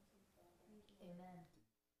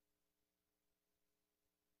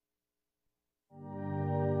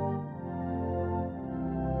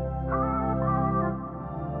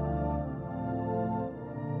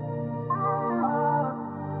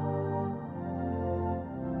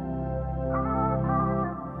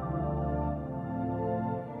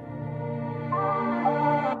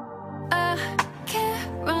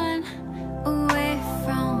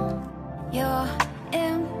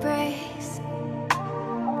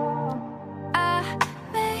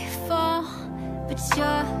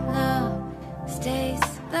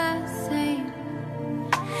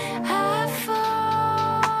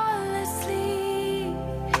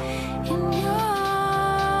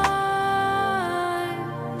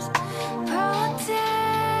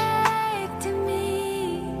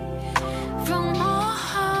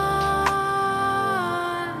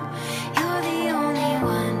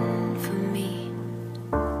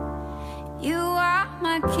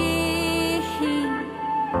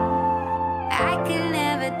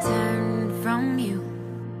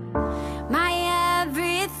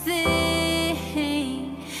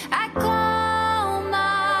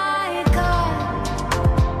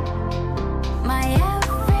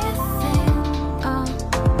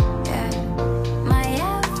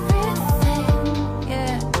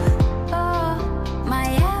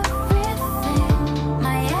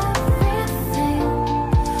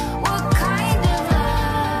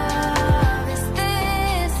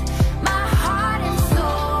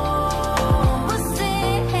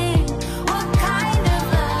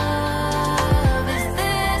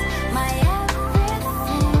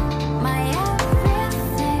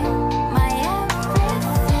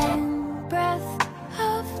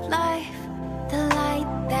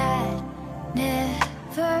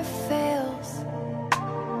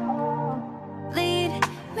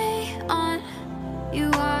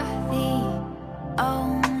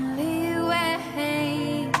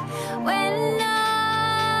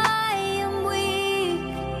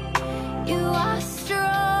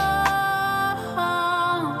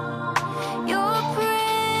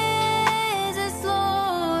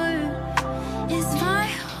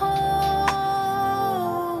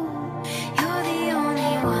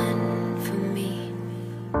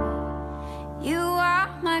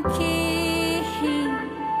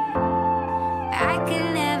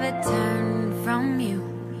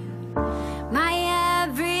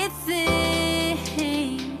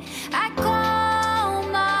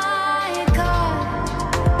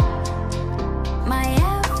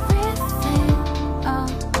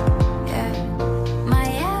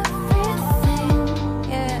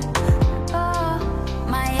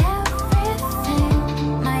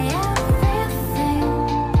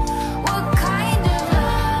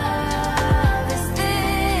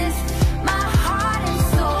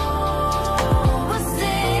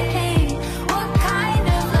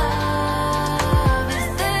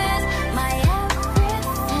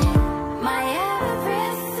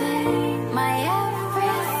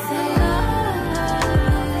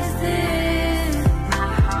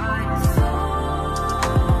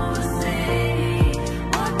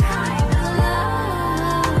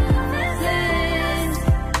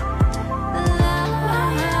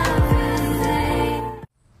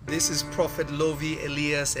 This is Prophet Lovy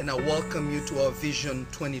Elias, and I welcome you to our Vision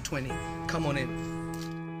 2020. Come on in.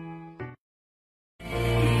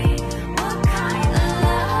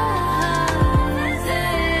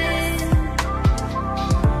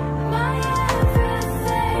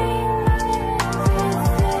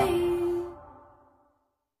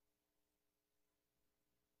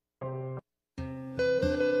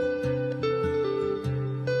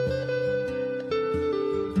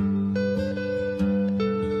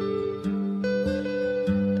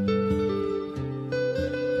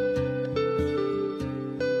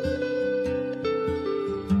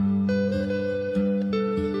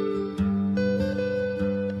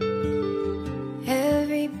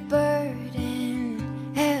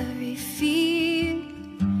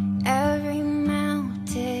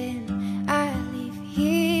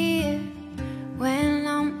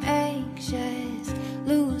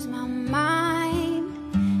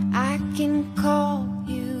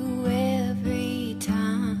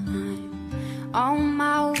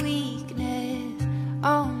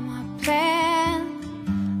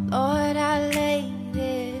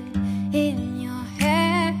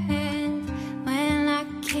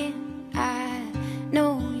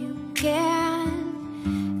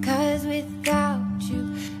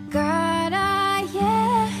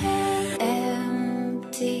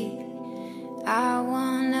 I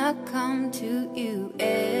wanna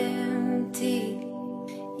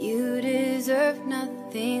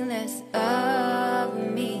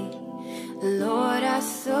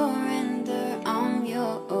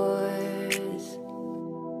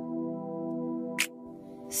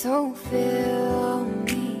So fill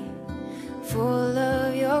me full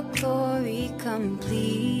of your glory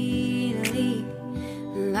completely.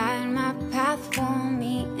 Light my path for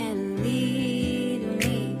me and lead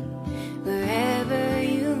me wherever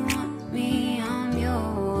you want me. I'm yours.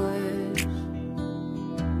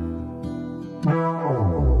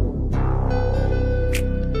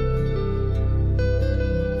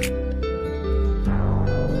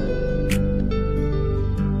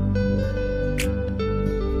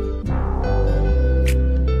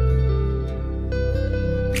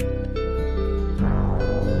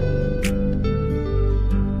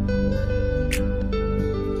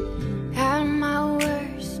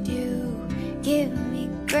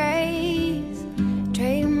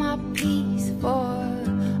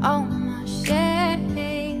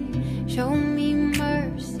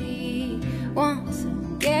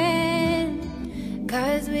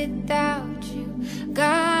 Without you,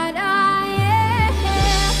 God, I am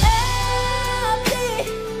empty.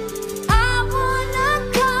 I wanna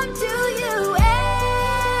come to you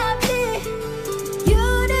empty. You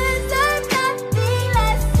deserve nothing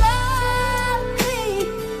less of me.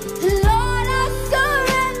 Lord, I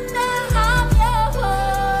surrender, I'm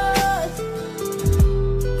yours.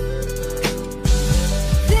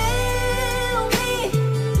 Fill me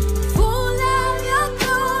full of your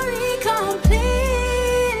glory complete.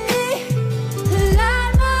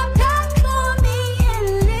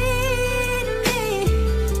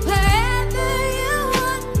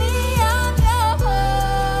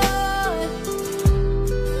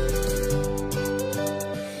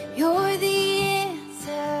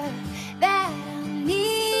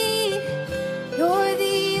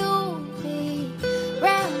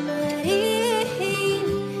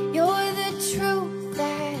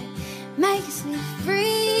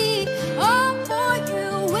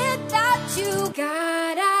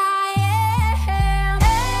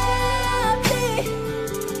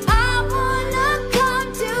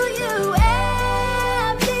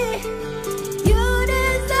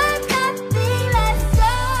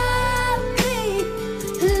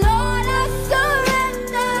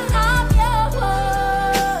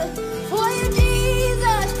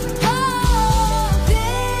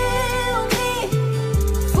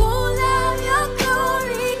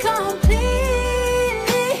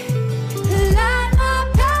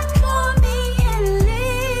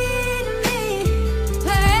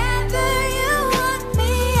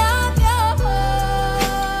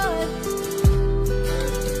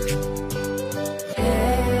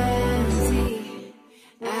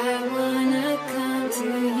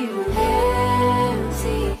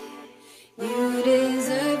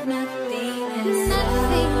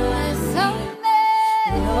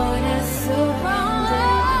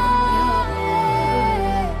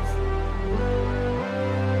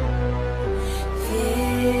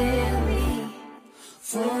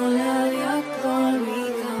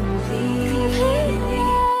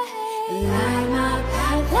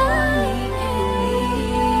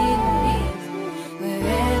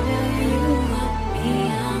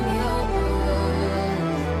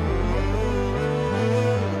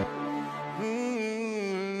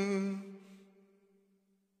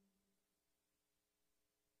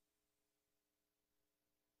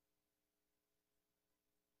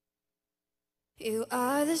 You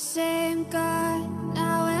are the same God,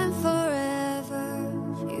 now and forever.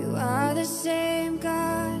 You are the same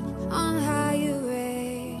God, on high you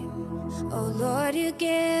reign. Oh Lord, you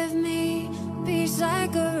give me peace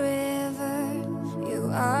like a river. You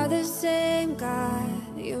are the same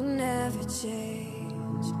God, you never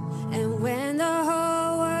change. And when the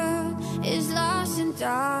whole world is lost in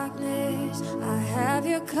darkness, I have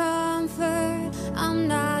your comfort, I'm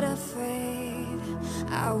not afraid.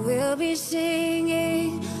 I will be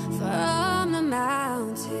singing from the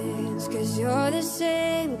mountains, 'cause you're the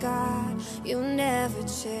same God, you never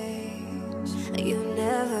change. You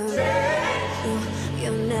never change.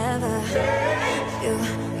 You never change.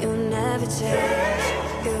 You never change.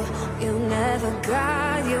 You never,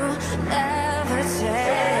 God, you never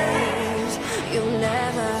change. You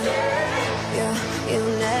never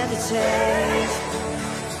change.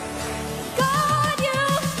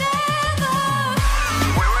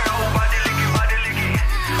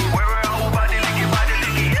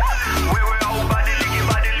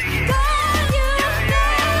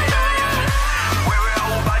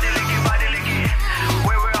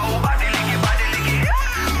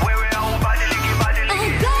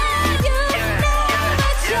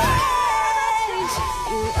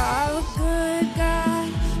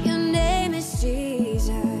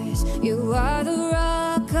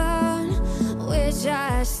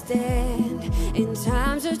 In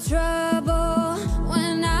times of trouble,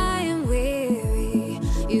 when I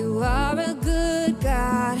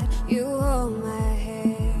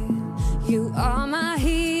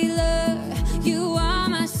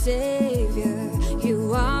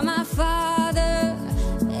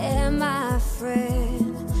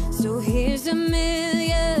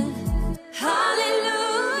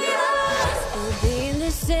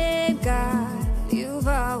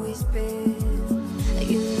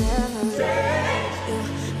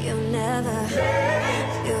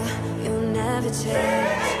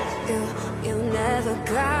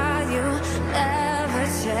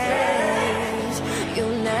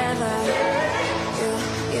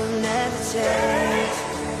change.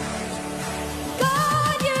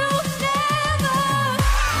 God, you never.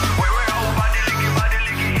 Where we all body licky, body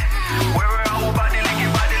licky. Where we all body licky,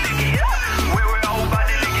 body licky. Where we all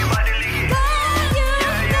body licky, body licky. God, you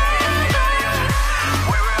never.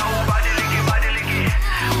 Where we all body licky, body licky.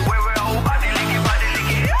 Where we all body licky, body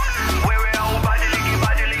licky. Where we all body licky,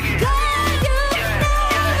 body licky. God, you never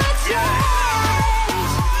change.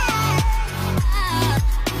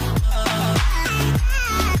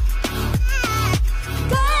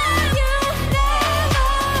 God, you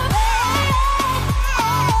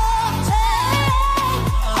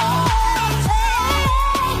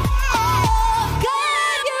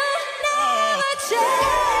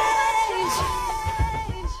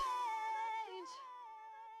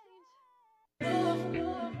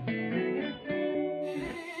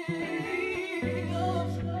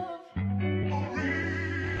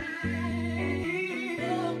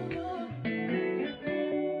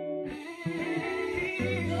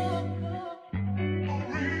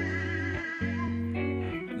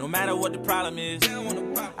No matter what the problem is,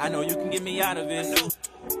 I know you can get me out of it.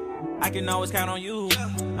 I can always count on you.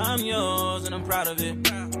 I'm yours and I'm proud of it.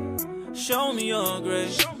 Show me your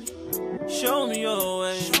grace. Show me your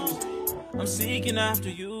ways. I'm seeking after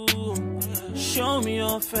you. Show me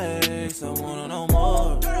your face. I wanna know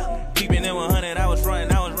more. Keeping it 100, I was running,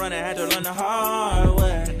 had to learn the hard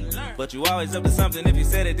way. But you always up to something. If you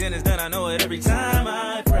said it, then it's done. I know it every time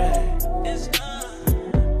I pray.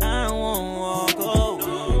 I won't walk away.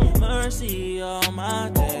 Mercy all my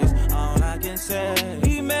days. All I can say,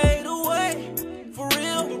 He made a way for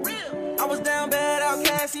real. I was down bad,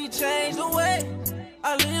 outcast. He changed the way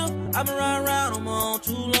I live. I've been riding around him on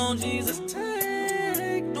too long. Jesus,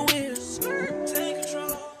 take the wheel, take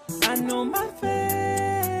control. I know my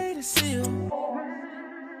fate is sealed.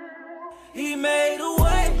 He made a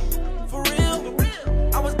way for real.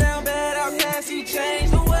 I was down bad, outcast. He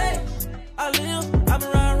changed the way I live. I've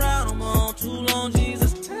been riding around him on too long.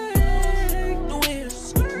 Jesus, take the wheel,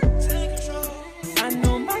 take control. I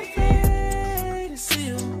know my fate is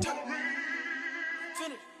sealed.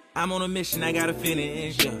 I'm on a mission, I gotta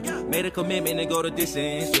finish, yeah. Made a commitment to go the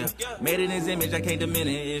distance, yeah. Made it in His image, I can't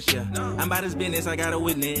diminish, yeah. I'm about His business, I gotta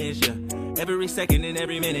witness, yeah. Every second and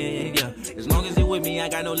every minute, yeah. As long as He with me, I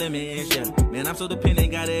got no limits, yeah. Man, I'm so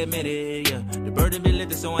dependent, gotta admit it, yeah. The burden been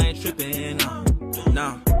lifted, so I ain't tripping,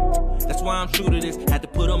 no. That's why I'm true to this. Had to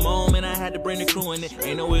put them on, and I had to bring the crew in it.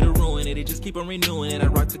 Ain't no way to ruin it, it just keep on renewing it. I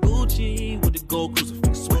rock the Gucci with the gold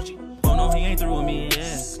crucifix switch. Oh no, He ain't through with me,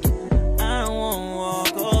 yeah. I won't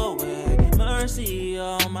walk away. Mercy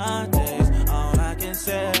all my days. All I can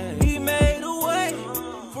say, He made a way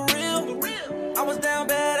for real. I was down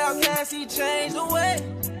bad, outcast. He changed the way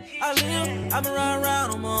I live. I've been riding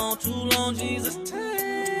around him on too long. Jesus,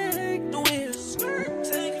 take the wheel,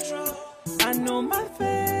 take control. I know my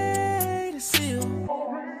fate is sealed.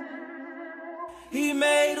 He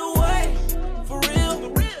made a way for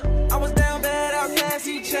real. I was down bad, outcast.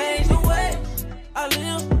 He changed the way I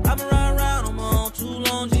live. I've been riding around him on too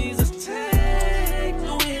long. Jesus, take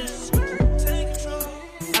the wheel, take control.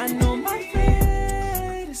 I know my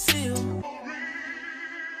fate is sealed.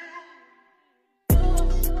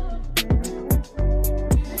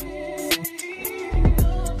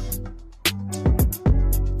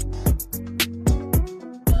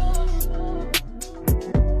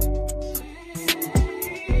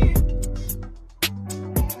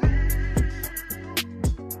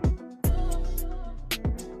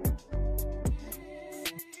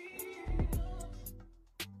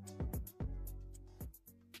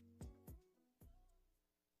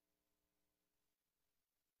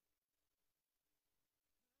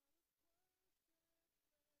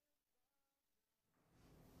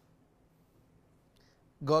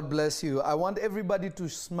 God bless you. I want everybody to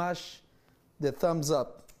smash the thumbs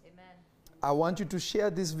up. Amen. I want you to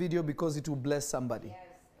share this video because it will bless somebody. Yes.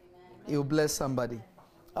 Amen. It will bless somebody.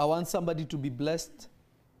 I want somebody to be blessed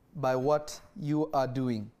by what you are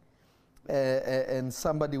doing. And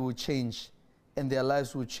somebody will change. And their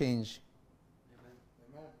lives will change.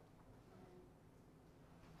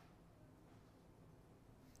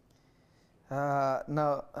 Now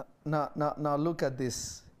look at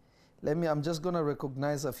this. I'm just going to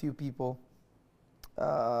recognize a few people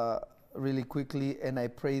really quickly, and I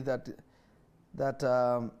pray that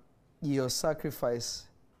your sacrifice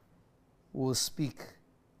will speak.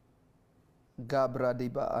 Gabra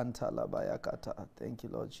diba antala bayakata. Thank you,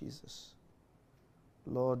 Lord Jesus.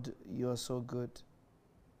 Lord, you are so good.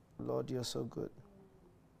 Lord, you're so good.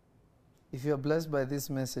 If you're blessed by this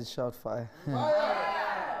message, shout fire.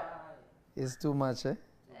 It's too much, eh?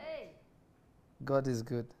 Hey. God is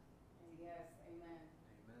good. Yes. Amen.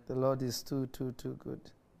 The Lord is too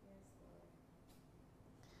good.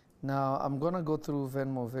 Now, I'm going to go through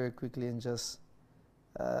Venmo very quickly and just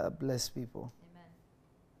bless people. Amen.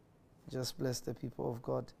 Just bless the people of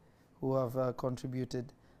God who have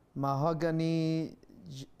contributed. Mahogany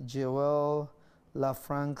Joel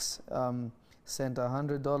LaFrancs sent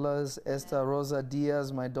 $100. Esther Rosa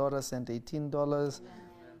Diaz, my daughter, sent $18.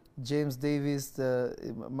 James Davis,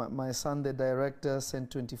 my son, the director, sent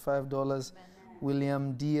 $25.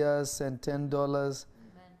 William Diaz sent $10.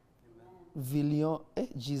 Villion,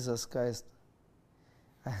 Jesus Christ.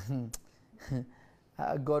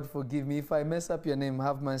 God forgive me. If I mess up your name,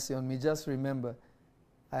 have mercy on me. Just remember,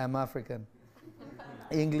 I am African.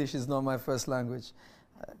 English is not my first language.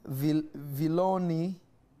 Villoni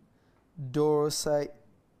Dawsonville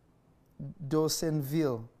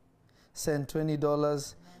sent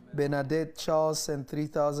 $20. Bernadette Charles sent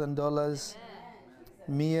 $3,000.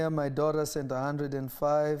 Mia, my daughter, sent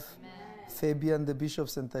 $105. Fabian, the bishop,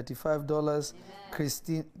 sent $35.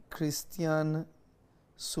 Christian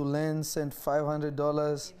Sulen sent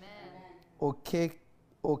 $500.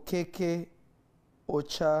 Okeke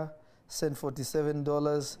Ocha sent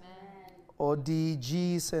 $47.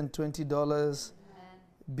 ODG sent $20.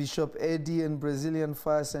 Bishop Eddie and Brazilian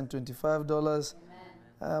Fire sent $25.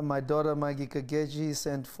 My daughter Maggie Kageji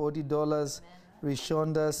sent $40.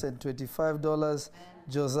 Rishonda sent $25.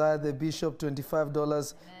 Josiah the Bishop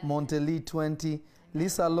 $25. Monteli $20.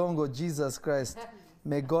 Lisa Longo, Jesus Christ,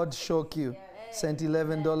 may God shock you, sent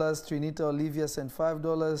 $11. Trinita Olivia sent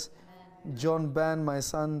 $5. John Ban, my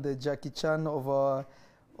son, the Jackie Chan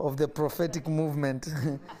of the prophetic movement,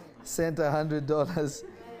 sent $100.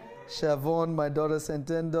 Shavon, my daughter, sent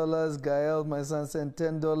 $10. Gael, my son, sent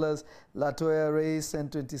 $10. Latoya Ray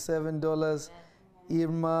sent $27.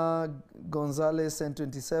 Irma Gonzalez sent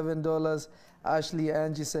 $27. Ashley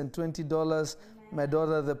Angie sent $20. My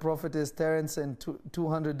daughter, the prophetess Terrence, sent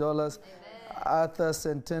 $200. Arthur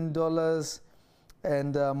sent $10.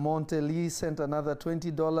 And Monteli sent another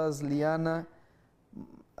 $20. Liana,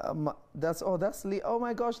 that's Lee. Oh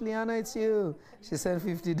my gosh, Liana, it's you. She sent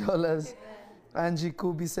 $50. Angie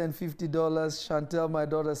Kubi sent $50. Chantel, my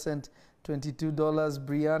daughter, sent $22.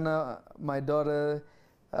 Brianna, my daughter,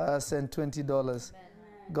 sent $20. Amen.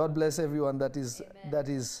 God bless everyone that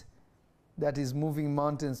is moving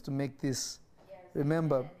mountains to make this. Yes.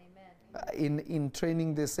 Remember, in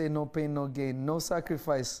training they say no pain, no gain, no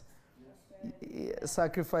sacrifice.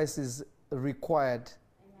 Sacrifice is required.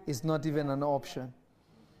 It's not even an option.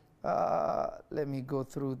 Let me go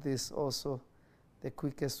through this also the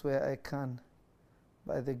quickest way I can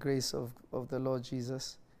by the grace of the Lord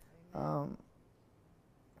Jesus.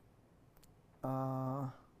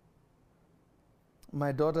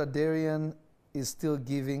 My daughter Darian is still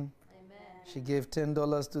giving. Amen. She gave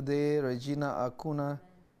 $10 today. Regina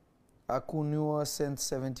Akunua sent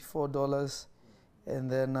 $74. And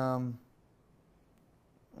then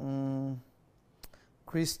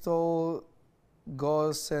Crystal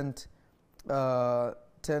Gore sent $10.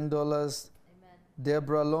 Amen.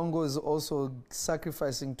 Deborah Longo is also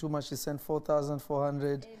sacrificing too much. She sent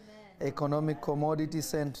 $4,400. Economic Commodity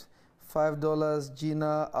sent $5.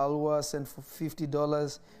 Gina Alwa sent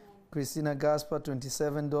 $50. Christina Gaspar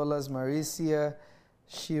 $27. Maricia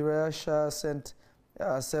Shirasha sent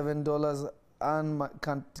 $7. Anne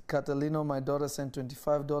Catalino, my daughter, sent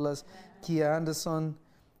 $25. Kia Anderson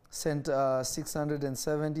sent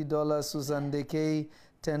 $670. Susan Dekay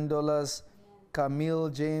 $10. Camille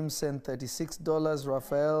James sent $36.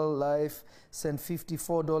 Raphael Life sent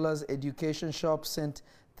 $54. Education Shop sent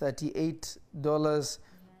 $38.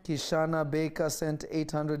 Kishana Baker sent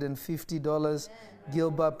 $850.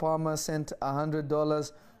 Gilbert Palmer sent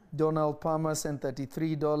 $100. Donald Palmer sent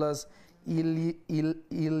 $33.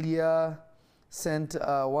 Ilya sent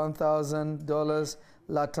 $1,000.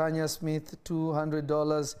 Latanya Smith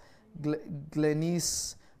 $200.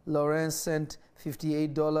 Glenice Lawrence sent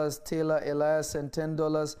 $58. Taylor Elias sent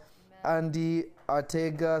 $10. Andy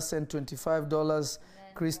Artega sent $25.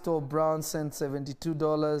 Crystal Brown sent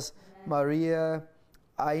 $72. Maria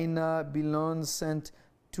Aina Bilon sent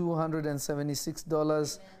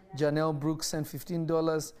 $276. Janelle Brooks sent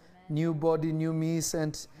 $15. New Body, New Me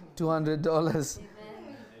sent $200.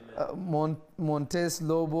 Montes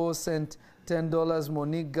Lobo sent $10.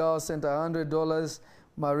 Monique Gao sent $100.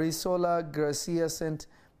 Marisola Garcia sent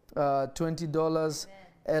 $20.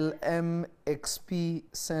 LMXP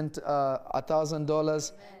sent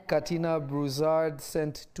 $1,000. Katina Broussard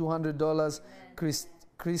sent $200.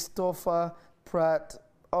 Christopher Pratt,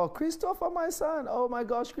 oh, Christopher, my son, oh my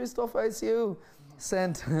gosh, Christopher, it's you,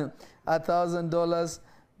 sent $1,000.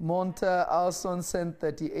 Monta Alson sent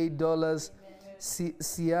 $38.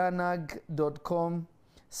 Sianag.com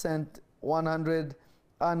sent 100.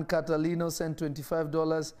 Ann Catalino sent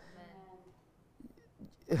 $25.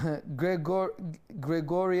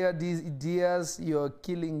 Gregoria Diaz, you're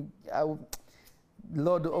killing.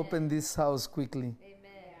 Lord, open this house quickly.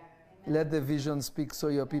 Let the vision speak so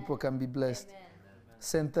your people can be blessed.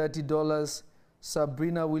 Sent $30.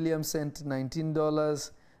 Sabrina Williams sent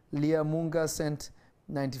 $19. Leah Munga sent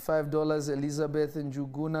 $95. Elizabeth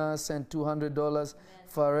Njuguna sent $200.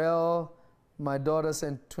 Pharrell, my daughter,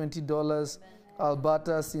 sent $20.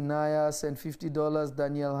 Alberta Sinaya sent $50.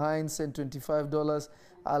 Daniel Hines sent $25.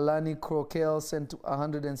 Alani Croquel sent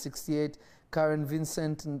 $168. Karen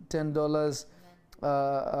Vincent $10.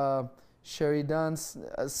 Sheridan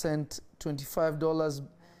sent $25.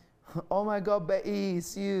 Oh my God, Betty,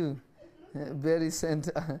 it's you. Betty sent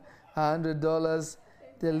 $100.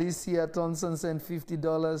 Delicia Thompson sent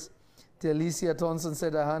 $50. Delicia Thompson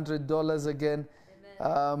said $100 again.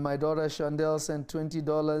 My daughter Chandel sent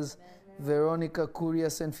 $20. Veronica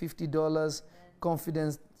Curia sent $50.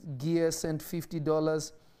 Confidence Gear sent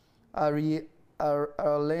 $50.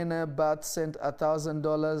 Arlena Bat sent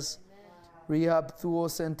 $1,000. Rehab Thuo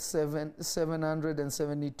sent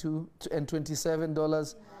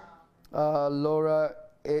 $727. Laura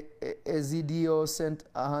Ezidio sent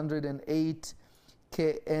 $108.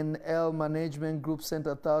 KNL Management Group sent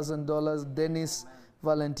 $1,000. Dennis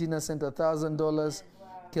Valentina sent $1,000.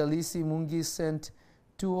 Kelisi Mungi sent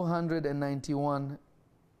 $291.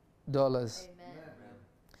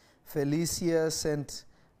 Felicia sent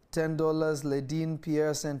 $10. Ledine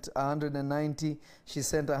Pierre sent $190. She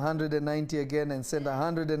sent $190 again and sent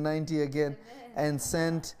 $190 again and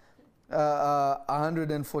sent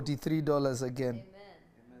 $143 again.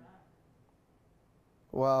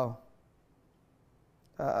 Wow.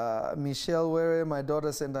 Michelle Were, my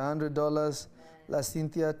daughter, sent $100. La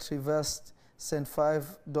Cynthia Trivest sent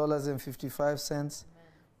 $5.55.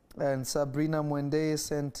 And Sabrina Mwende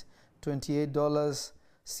sent $28.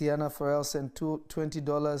 Sienna Farrell sent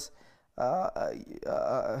 $20.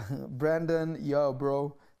 Brandon, yo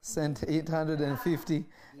bro, sent $850.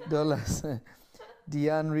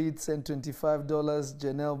 Deanne Reed sent $25.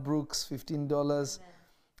 Janelle Brooks $15.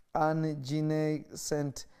 Anne Gine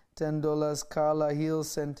sent $10. Carla Hill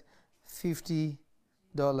sent $50.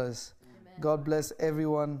 God bless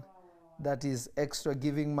everyone that is extra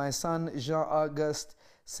giving. My son Jean Auguste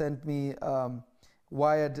sent me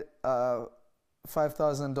wired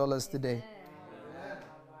 $5,000 today.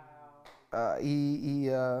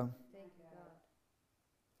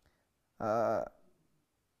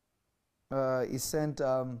 He sent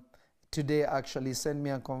today, actually sent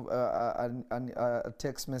me a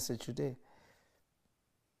text message today.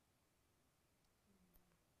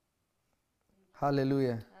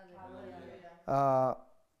 Hallelujah.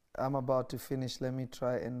 I'm about to finish. Let me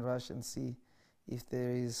try and rush and see if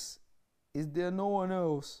there is there no one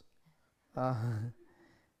else?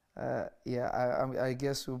 Yeah, I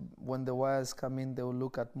guess when the wires come in, they will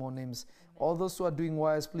look at more names. All those who are doing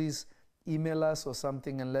wires, please email us or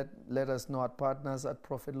something and let us know at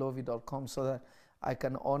partners@prophetlovey.com so that I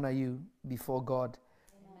can honor you before God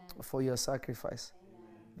for your sacrifice.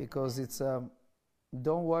 Because it's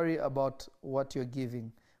don't worry about what you're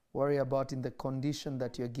giving. Worry about in the condition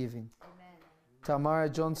that you're giving. Tamara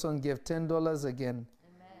Johnson gave $10 again.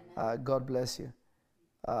 God bless you.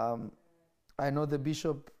 I know the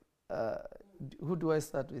bishop. Who do I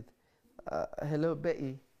start with? Hello,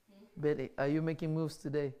 Betty. Betty, are you making moves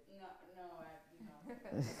today?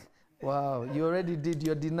 No. Wow, you already did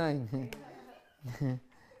your denying.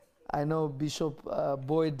 I know Bishop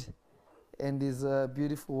Boyd and his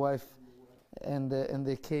beautiful wife, and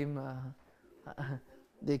they came.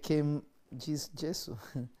 They came. Jesus.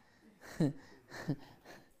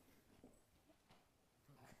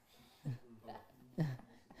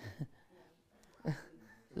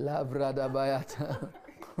 La brada bayata.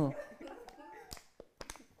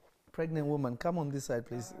 Pregnant woman, come on this side,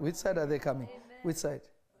 please. Which side are they coming? Amen. Which side?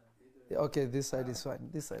 Okay, this side is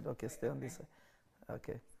fine. This side, okay, stay on this side.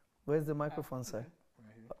 Okay. Where's the microphone, sir?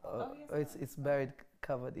 It's buried,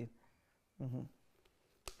 covered in.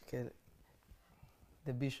 Okay.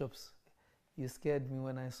 The bishops, you scared me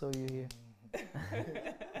when I saw you here.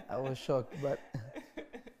 I was shocked, but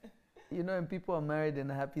you know, when people are married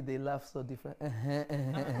and happy, they laugh so different.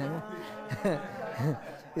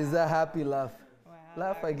 Is that happy laugh? Wow,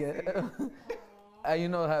 laugh again. Are you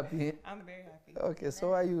not happy? I'm very happy. Okay, so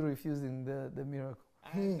why are you refusing the miracle?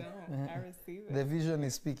 I don't. I receive it. The vision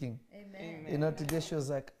is speaking. Amen. You know, today she was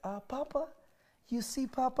like, Papa, you see,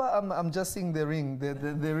 Papa? I'm just seeing the ring.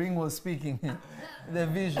 The ring was speaking. The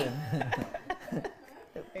vision.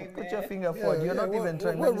 Put your finger forward. You're not even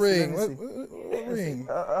trying. What ring? Let me see. What ring?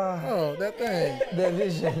 Oh, that thing. The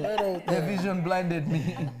vision. That old The thing. vision blinded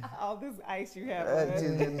me. All this ice you have. on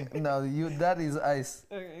it. No, that is ice.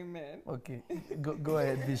 Amen. Okay, go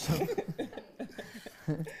ahead, Bishop.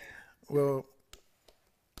 Well,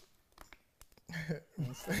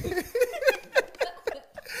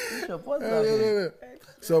 Bishop, what's happening?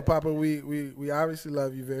 so Papa, we obviously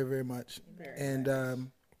love you very, very much. And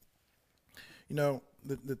you know,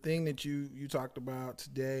 the thing that you talked about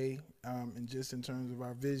today, and just in terms of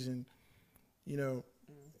our vision, you know,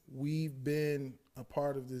 we've been a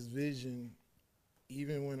part of this vision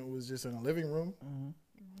even when it was just in a living room.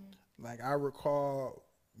 Like I recall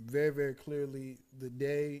very, very clearly the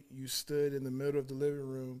day you stood in the middle of the living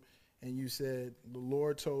room and you said, the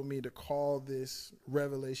Lord told me to call this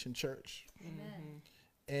Revelation Church.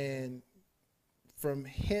 And from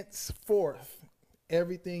henceforth,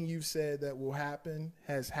 everything you've said that will happen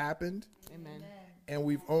has happened. Amen. And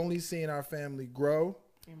we've only seen our family grow.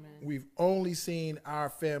 Amen. We've only seen our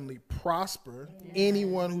family prosper.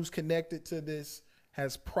 Anyone who's connected to this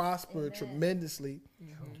has prospered tremendously.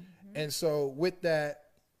 And so with that,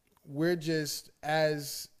 we're just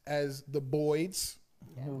as the Boyds,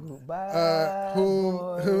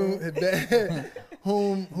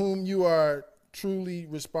 whom you are truly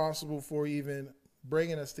responsible for even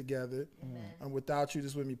bringing us together. Without you,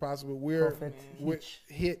 this wouldn't be possible. Prophet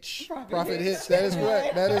Hitch. Prophet Hitch. That is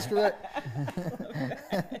correct. That is correct.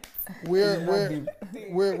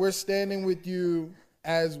 We're standing with you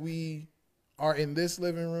as we are in this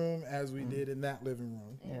living room, as we did in that living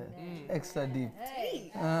room. Yeah. Extra deep.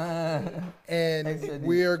 And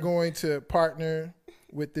we are going to partner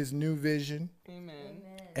with this new vision. Amen.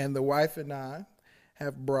 And the wife and I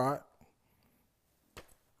have brought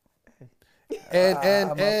and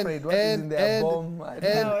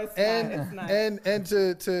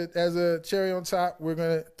to as a cherry on top, we're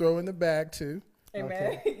gonna throw in the bag too.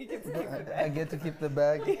 Amen. Okay. I get to keep the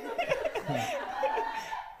bag.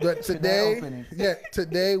 But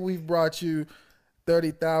today we've brought you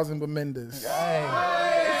 30,000 Bemendas.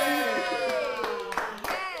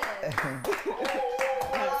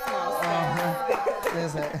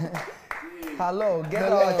 Listen. Hello,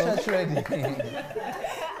 get our church ready.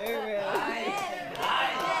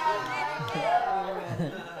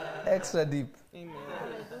 Extra deep. Amen.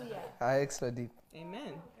 Extra deep.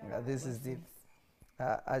 Amen. This is deep.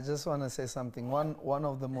 I just want to say something. One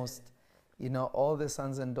of the most, you know, all the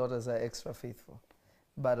sons and daughters are extra faithful,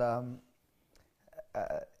 but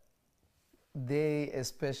they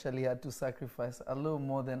especially had to sacrifice a little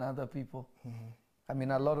more than other people. I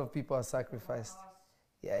mean, a lot of people are sacrificed.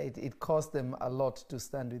 Yeah, it cost them a lot to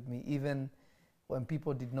stand with me, even when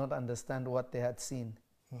people did not understand what they had seen.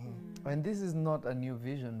 And this is not a new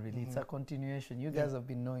vision, really. It's a continuation. You guys have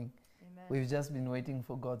been knowing. Amen. We've just been waiting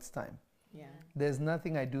for God's time. Yeah. There's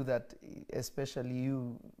nothing I do that, especially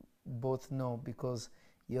you both know, because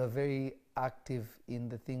you're very active in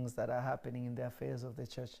the things that are happening in the affairs of the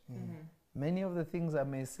church. Many of the things I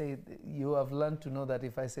may say, you have learned to know that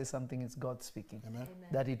if I say something, it's God speaking. Amen.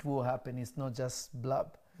 That it will happen. It's not just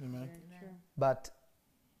blab. Amen. But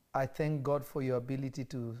I thank God for your ability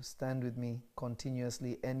to stand with me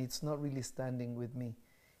continuously. And it's not really standing with me.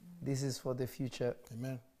 This is for the future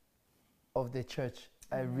of the church.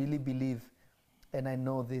 I really believe, and I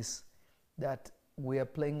know this, that we are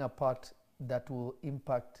playing a part that will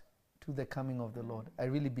impact to the coming of the Lord. I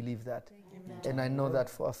really believe that. And I know that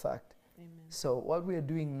for a fact. So what we are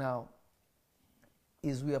doing now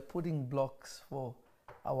is we are putting blocks for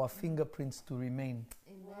our fingerprints to remain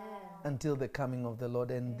until the coming of the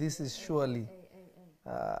Lord. And this is surely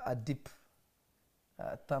a deep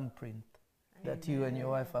thumbprint that you and your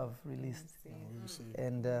wife have released.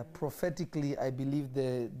 And prophetically, I believe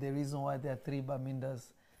the reason why there are 3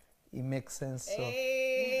 Bemendas, it makes sense. So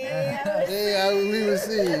we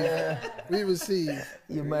receive. We receive.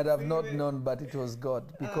 You might have not known, but it was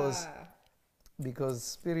God, because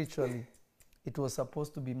spiritually, it was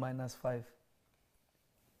supposed to be -5.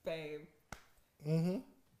 Babe.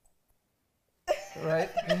 Right?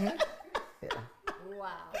 Yeah.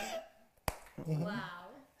 Wow. Wow.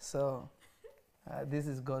 So, this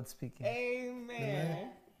is God speaking.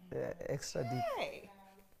 Amen. Yeah, extra deep. Hey.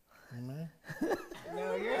 Amen.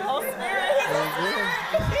 No, you're the Holy Spirit.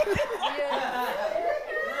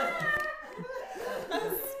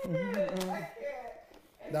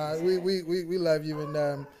 Nah, we love you,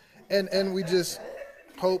 and we just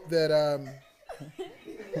hope that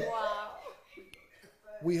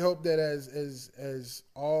we hope that as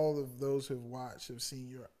all of those who have watched have seen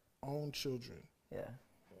your own children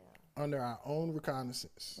under our own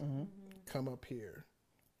reconnaissance come up here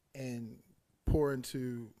and pour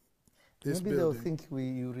into this Maybe building. they'll think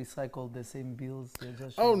you recycle the same bills.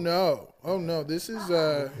 Just Oh no! This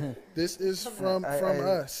is from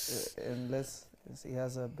us. Unless he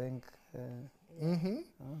has a bank.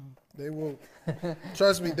 They will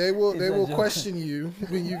trust me. They will question you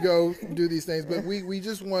when you go do these things. But we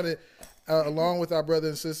just wanted, along with our brothers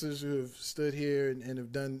and sisters who have stood here and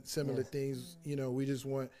have done similar things. We just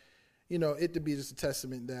want, it to be just a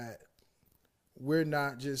testament that we're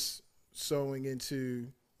not just sowing into.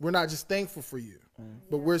 We're not just thankful for you,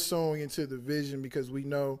 but we're sowing into the vision because we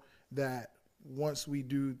know that once we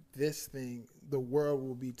do this thing, the world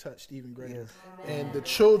will be touched even greater. Yes. And the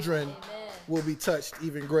children will be touched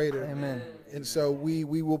even greater. Amen. And so we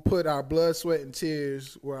will put our blood, sweat, and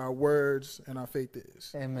tears where our words and our faith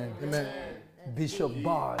is. Amen. Amen. Bishop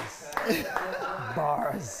Bars.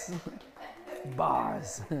 Bars.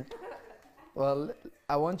 Bars. Well,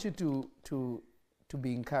 I want you to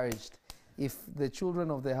be encouraged. If the children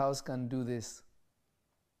of the house can do this,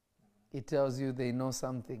 it tells you they know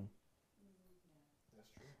something.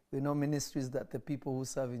 We know ministries that the people who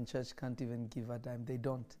serve in church can't even give a dime. They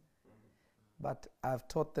don't. But I've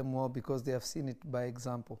taught them well because they have seen it by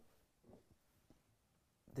example.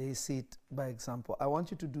 They see it by example. I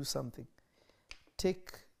want you to do something.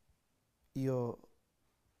 Take your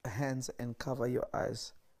hands and cover your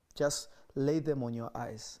eyes. Just lay them on your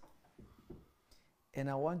eyes. And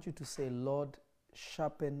I want you to say, Lord,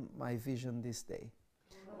 sharpen my vision this day.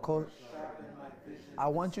 I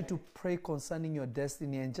want you to pray concerning your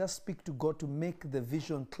destiny and just speak to God to make the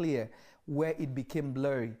vision clear where it became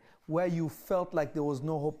blurry, where you felt like there was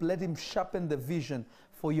no hope. Let him sharpen the vision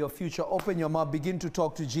for your future. Open your mouth. Begin to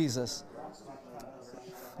talk to Jesus.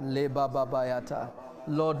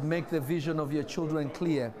 Lord, make the vision of your children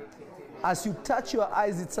clear. As you touch your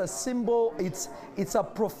eyes, it's a symbol, it's a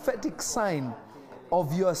prophetic sign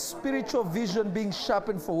of your spiritual vision being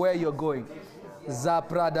sharpened for where you're going.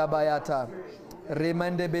 Zaprada bayata.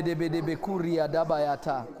 Remande bedebedebe kuria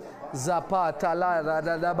dabayata. Zapata la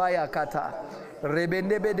radabayakata.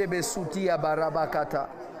 Rebende bedebe sutia barabakata.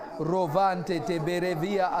 Rovante te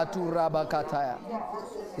berevia aturabakataya.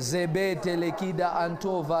 Zebe telekida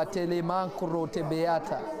antova telemankro te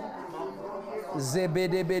beata.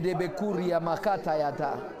 Zebede bedebe kuria makata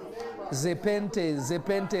yata.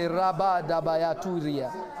 Zepente raba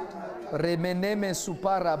dabayaturia. Remeneme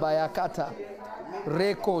supara bayakata.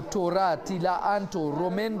 Reko tora tila anto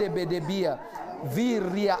romende bedebia.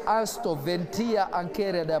 Viria asto ventia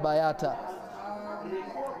ankere dabayata.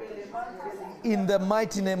 In the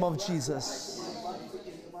mighty name of Jesus.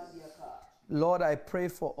 Lord, I pray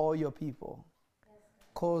for all your people.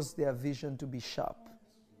 Cause their vision to be sharp.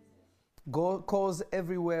 Cause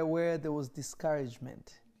everywhere where there was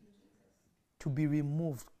discouragement to be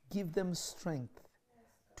removed. Give them strength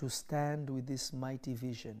to stand with this mighty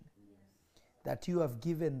vision that you have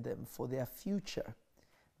given them for their future,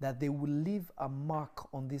 that they will leave a mark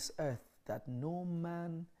on this earth that no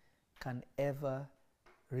man can ever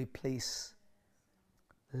replace.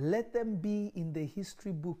 Let them be in the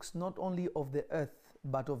history books not only of the earth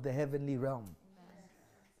but of the heavenly realm.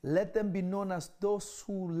 Let them be known as those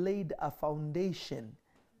who laid a foundation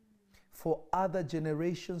for other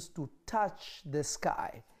generations to touch the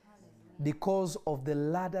sky because of the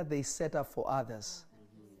ladder they set up for others.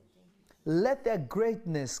 Let their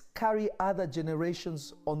greatness carry other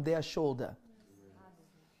generations on their shoulder.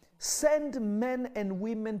 Send men and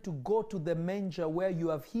women to go to the manger where you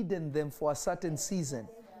have hidden them for a certain season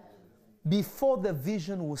before the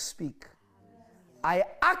vision will speak. I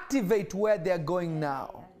activate where they're going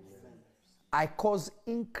now. I cause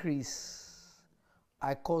increase.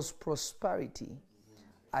 I cause prosperity.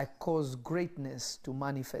 I cause greatness to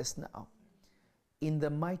manifest now. In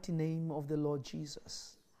the mighty name of the Lord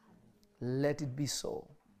Jesus, let it be so.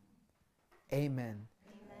 Amen.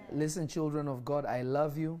 Listen, children of God, I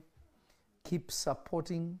love you. Keep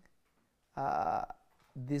supporting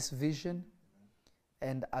this vision.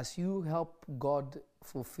 And as you help God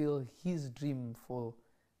fulfill his dream for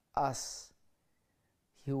us,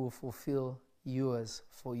 he will fulfill yours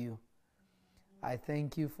for you. I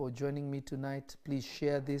thank you for joining me tonight. Please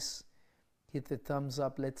share this. Hit the thumbs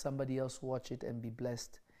up. Let somebody else watch it and be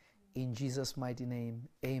blessed. In Jesus' mighty name,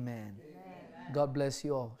 amen. God bless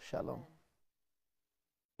you all. Shalom.